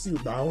 Even honestly,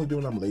 I only do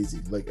when I'm lazy.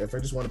 If I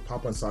just want to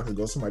pop on socks and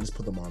go somewhere, I just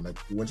put them on.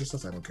 Winter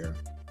socks, I don't care.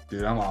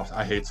 Dude, I'm off.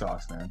 I hate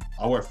socks, man.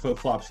 I'll wear flip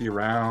flops year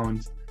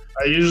round.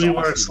 I usually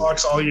wear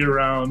socks all year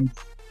round.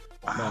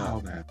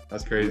 Wow, man,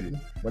 that's crazy.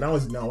 When I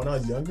was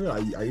younger,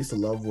 I used to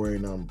love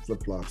wearing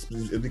flip flops.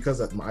 It's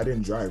because I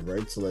didn't drive,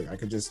 right? So I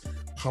could just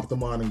pop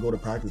them on and go to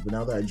practice. But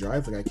now that I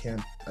drive, I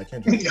can't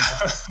drive. You're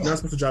not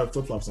supposed to drive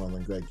flip flops on,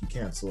 you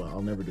can't. So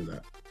I'll never do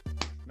that.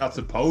 Not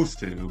supposed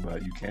to,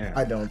 but you can.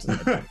 I don't.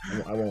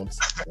 I won't.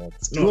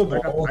 No,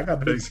 I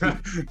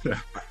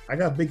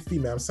got big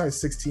feet, man. I'm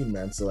size 16,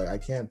 man. So I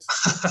can't.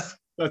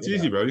 That's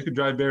easy, bro. You can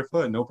drive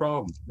barefoot, no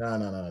problem. No.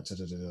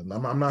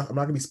 I'm not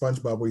gonna be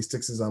SpongeBob where he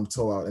sticks his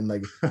toe out and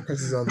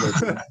presses on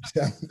the.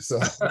 So.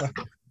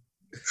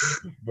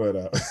 But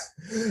all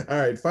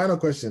right, final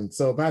question.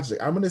 So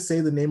Patrick, I'm gonna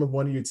say the name of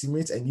one of your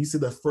teammates, and you say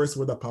the first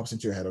word that pops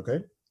into your head. Okay.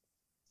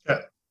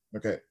 Yeah.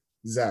 Okay.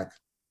 Zach.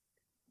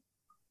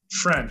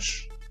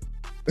 French.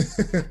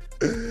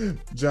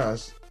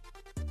 Josh.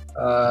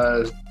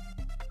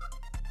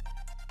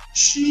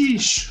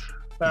 Sheesh.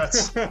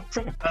 That's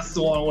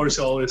the one word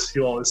he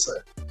always say.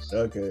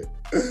 Okay.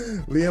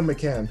 Liam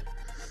McCann.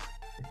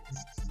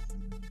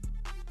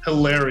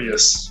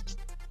 Hilarious.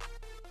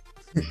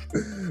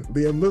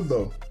 Liam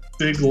Ludlow.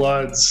 Big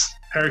luds.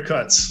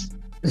 Haircuts.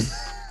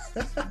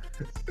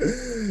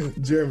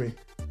 Jeremy.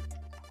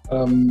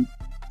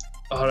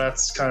 Oh,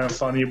 that's kind of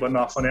funny, but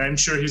not funny. I'm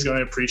sure he's going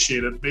to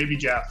appreciate it. Baby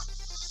gap.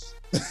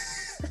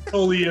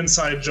 Totally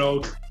inside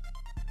joke.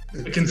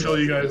 I can fill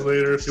you guys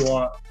later if you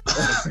want.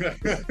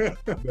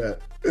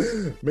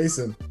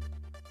 Mason.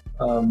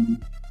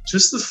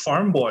 Just the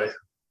farm boy.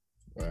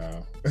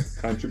 Wow.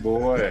 Country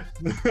boy.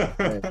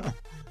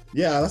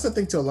 Yeah, that's the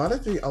thing too. A lot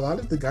of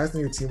the guys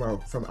on your team are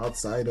from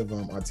outside of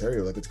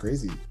Ontario. It's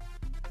crazy.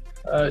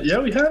 Yeah,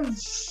 we have a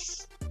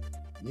few.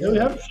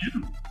 Yeah,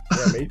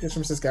 Mason's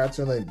from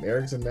Saskatchewan,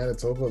 Eric's in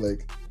Manitoba,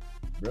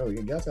 bro,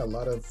 you guys got a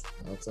lot of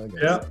outside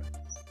guys. Yeah.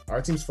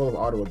 Our team's full of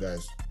Ottawa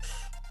guys.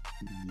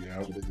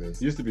 Yeah,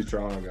 it used to be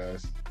Toronto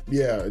guys.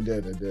 Yeah, it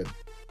did.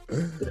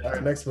 All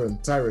right, next one,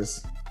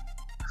 Tyrus.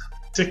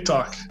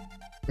 TikTok.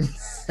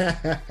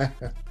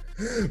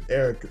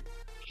 Eric.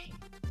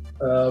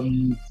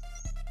 The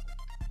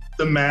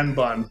man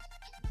bun.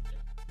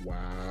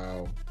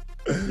 Wow.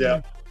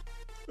 Yeah.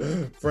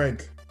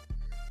 Frank.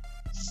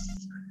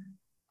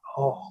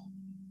 Oh.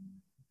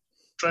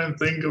 Try and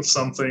think of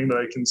something that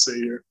I can say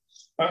here.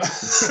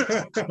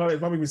 It'd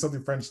probably be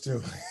something French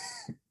too.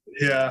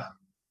 Yeah.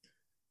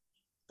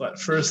 But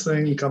first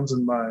thing that comes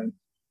in mind.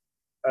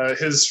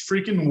 His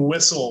freaking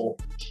whistle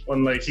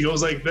when like he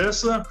goes like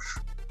this, like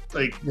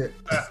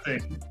that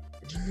thing.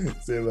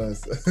 Say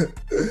less.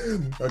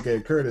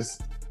 Okay, Curtis.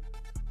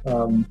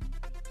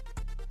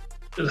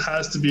 It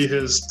has to be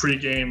his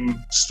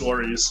pregame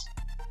stories.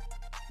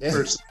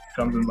 First thing that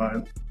comes in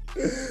mind.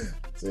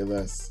 Say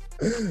less.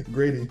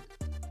 Grady.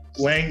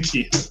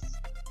 Wanky.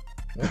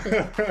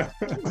 Okay.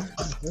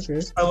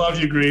 I love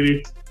you,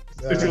 Grady.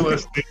 If you're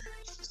listening.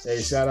 Hey,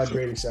 shout out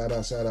Grady. Shout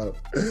out.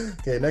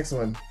 Okay, next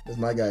one is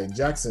my guy,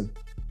 Jackson.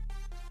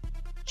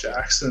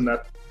 Jackson,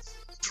 that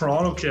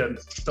Toronto kid.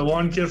 The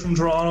one kid from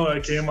Toronto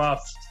that came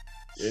up.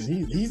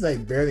 And he's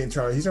like barely in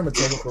Toronto. He's from a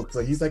technical,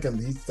 so he's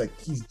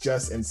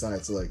just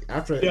inside. So like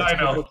after I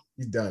know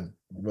he's done.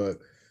 But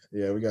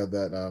yeah, we got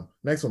that.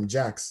 Next one,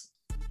 Jax.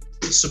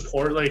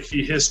 Support, like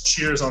his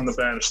cheers on the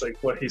bench, like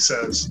what he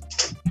says.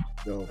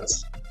 Yo,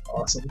 that's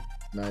awesome.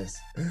 Nice.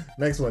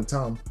 Next one,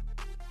 Tom.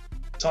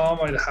 Tom,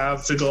 I'd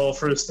have to go.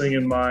 First thing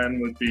in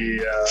mind would be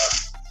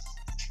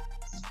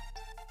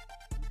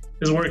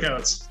his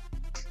workouts.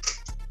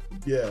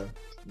 Yeah.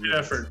 Good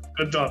effort.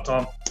 Good job,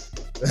 Tom.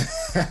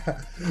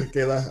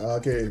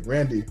 Okay,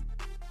 Randy.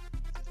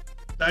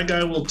 That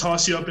guy will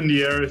toss you up in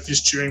the air if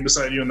he's cheering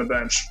beside you on the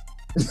bench.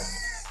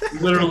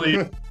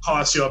 Literally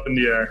toss you up in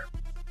the air.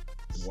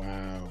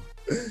 Wow.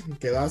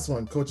 Okay, last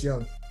one, Coach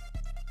Young.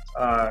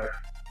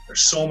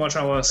 There's so much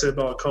I want to say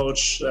about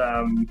Coach.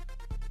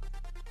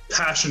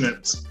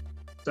 Passionate.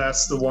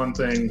 That's the one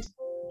thing,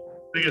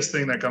 biggest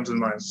thing that comes in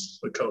mind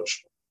with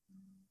Coach.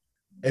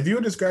 If you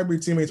would describe your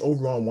teammates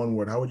overall in one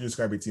word, how would you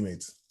describe your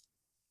teammates?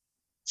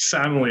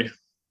 Family.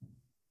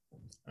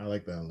 I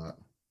like that a lot.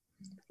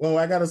 Well,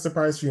 I got a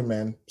surprise for you,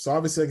 man. So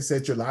obviously, like I said,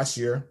 it's your last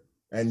year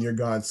and you're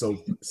gone. So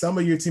some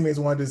of your teammates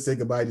wanted to say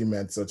goodbye to you,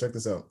 man. So check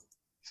this out.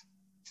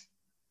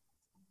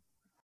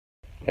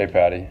 Hey,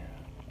 Patty.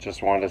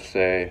 Just wanted to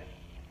say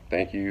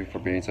thank you for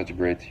being such a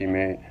great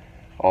teammate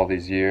all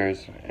these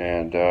years,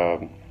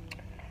 and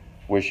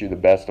wish you the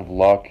best of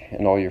luck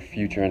in all your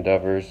future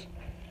endeavors.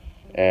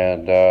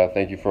 And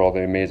thank you for all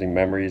the amazing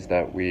memories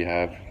that we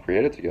have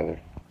created together.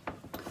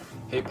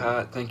 Hey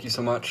Pat, thank you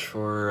so much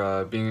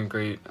for being a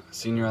great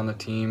senior on the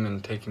team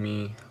and taking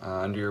me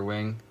under your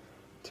wing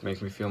to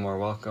make me feel more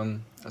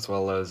welcome, as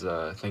well as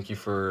thank you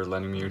for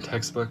lending me your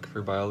textbook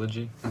for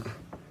biology.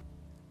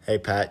 Hey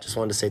Pat, just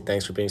wanted to say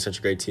thanks for being such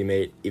a great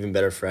teammate, even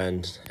better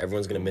friend.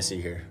 Everyone's gonna miss you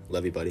here.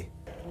 Love you, buddy.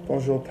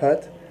 Bonjour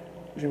Pat,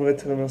 j'aimerais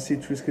te remercier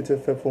de tout ce que tu as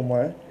fait pour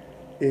moi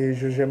et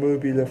je n'ai jamais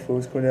oublié la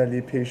fois qu'on est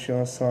allé pêcher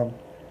ensemble.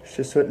 Je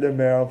te souhaite le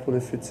meilleur pour le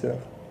futur.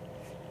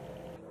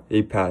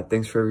 Hey Pat,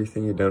 thanks for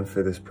everything you've done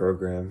for this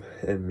program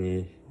and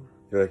me.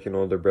 You're like an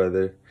older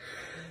brother.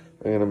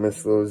 I'm gonna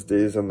miss those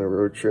days on the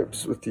road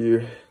trips with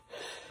you.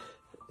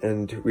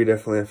 And we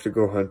definitely have to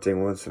go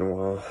hunting once in a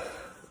while.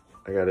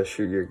 I gotta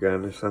shoot your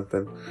gun or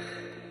something.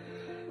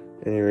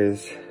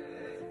 Anyways,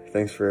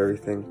 thanks for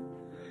everything.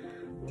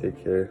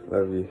 Take care.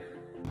 Love you.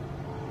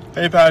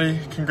 Hey Patty,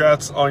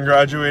 congrats on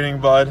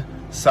graduating, bud.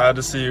 Sad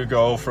to see you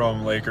go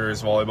from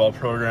Lakers volleyball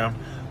program.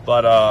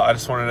 But I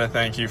just wanted to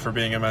thank you for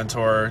being a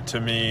mentor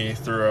to me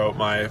throughout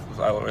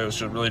it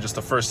was really just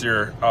the first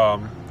year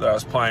that I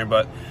was playing,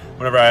 but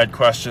whenever I had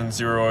questions,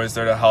 you were always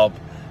there to help,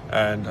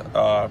 and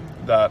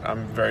that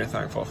I'm very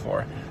thankful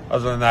for.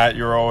 Other than that,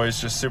 you were always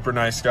just super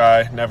nice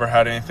guy, never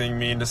had anything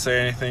mean to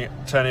say anything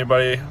to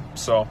anybody,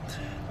 so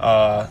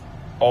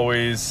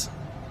always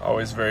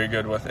very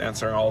good with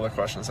answering all the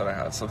questions that I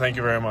had. So thank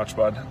you very much,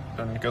 bud,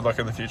 and good luck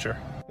in the future.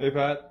 Hey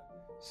Pat.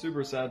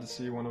 Super sad to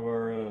see one of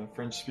our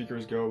French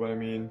speakers go, but I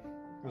mean,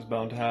 it was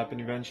bound to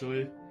happen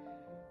eventually.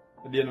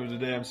 At the end of the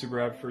day, I'm super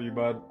happy for you,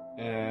 bud,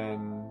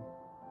 and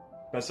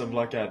best of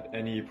luck at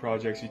any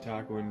projects you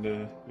tackle in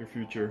your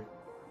future.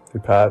 Hey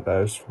Pat,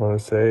 I just want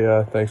to say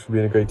thanks for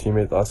being a great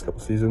teammate the last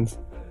couple seasons.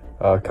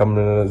 Coming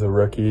in as a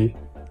rookie,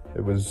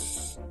 it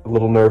was a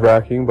little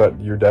nerve-wracking, but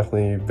you're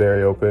definitely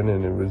very open,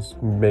 and it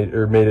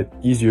made it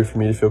easier for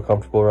me to feel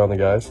comfortable around the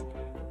guys.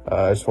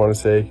 I just want to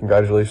say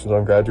congratulations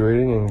on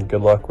graduating and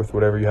good luck with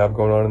whatever you have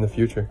going on in the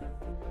future.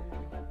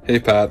 Hey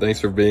Pat, thanks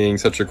for being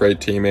such a great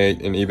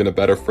teammate and even a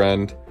better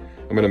friend.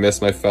 I'm going to miss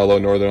my fellow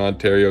Northern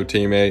Ontario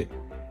teammate.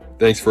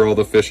 Thanks for all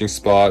the fishing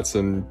spots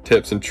and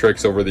tips and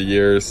tricks over the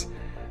years.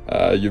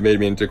 You've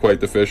made me into quite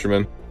the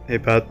fisherman. Hey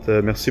Pat,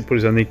 merci pour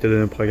les années que tu as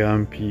donné au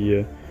programme,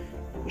 puis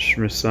je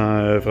me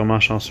sens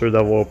vraiment chanceux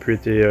d'avoir pu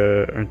être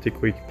un de tes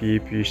coéquipiers,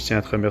 puis je tiens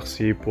à te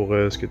remercier pour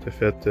ce que tu as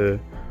fait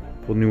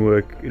pour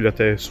nous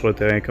sur le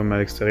terrain comme à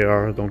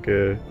l'extérieur. Donc,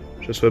 je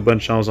te souhaite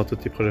bonne chance dans tous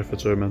tes projets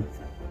futurs, man.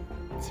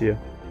 See ya.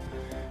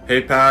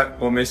 Hey Pat,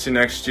 we'll miss you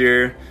next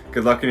year.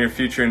 Good luck in your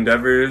future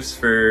endeavors.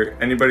 For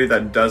anybody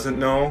that doesn't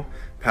know,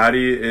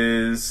 Patty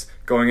is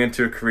going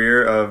into a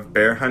career of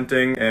bear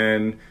hunting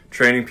and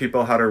training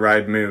people how to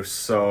ride moose.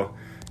 So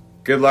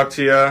good luck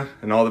to you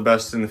and all the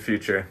best in the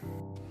future.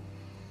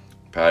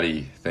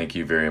 Patty, thank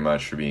you very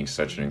much for being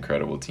such an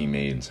incredible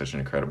teammate and such an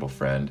incredible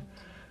friend.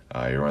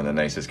 You're one of the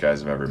nicest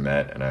guys I've ever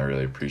met, and I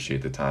really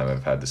appreciate the time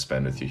I've had to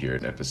spend with you here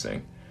at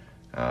Nipissing.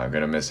 I'm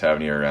going to miss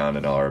having you around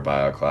in all our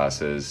bio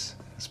classes,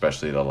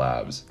 especially the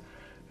labs.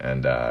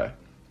 And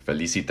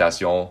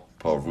félicitations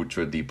pour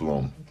votre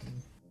diplôme.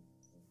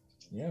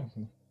 Yeah.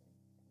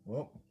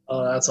 Well.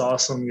 Oh, that's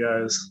awesome,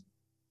 guys.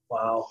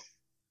 Wow.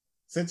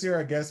 Since you're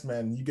our guest,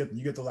 man, you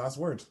get the last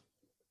word.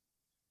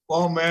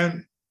 Well,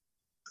 man,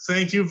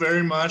 thank you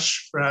very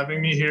much for having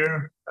me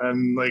here.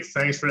 And like,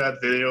 thanks for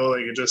that video.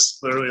 Like, it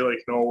just literally, like,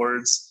 no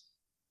words.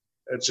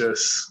 It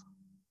just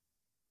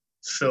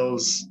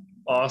feels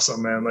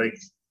awesome, man. Like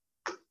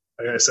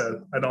I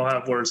said, I don't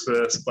have words for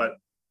this, but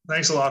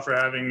thanks a lot for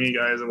having me,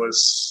 guys. It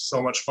was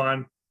so much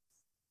fun.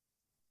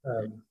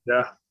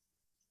 Yeah.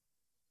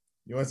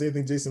 You want to say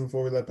anything, Jason,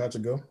 before we let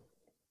Patrick go?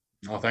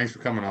 Oh, thanks for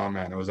coming on,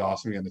 man. It was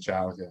awesome getting to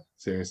chat with you.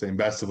 Seriously, and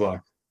best of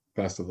luck.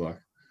 Best of luck.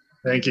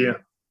 Thank you.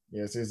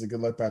 Yeah, seriously,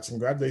 good luck, Patrick.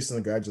 Congratulations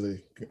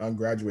on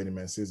graduating,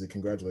 man. Seriously,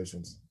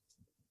 congratulations.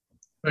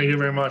 Thank you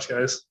very much,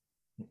 guys.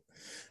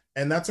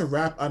 And that's a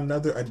wrap on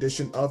another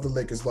edition of the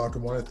Lakers Locker.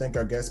 I want to thank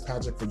our guest,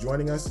 Patrick, for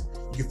joining us.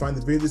 You can find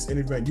the video of this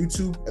interview on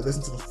YouTube and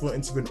listen to the full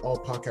interview on all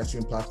podcast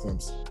streaming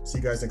platforms. See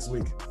you guys next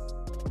week.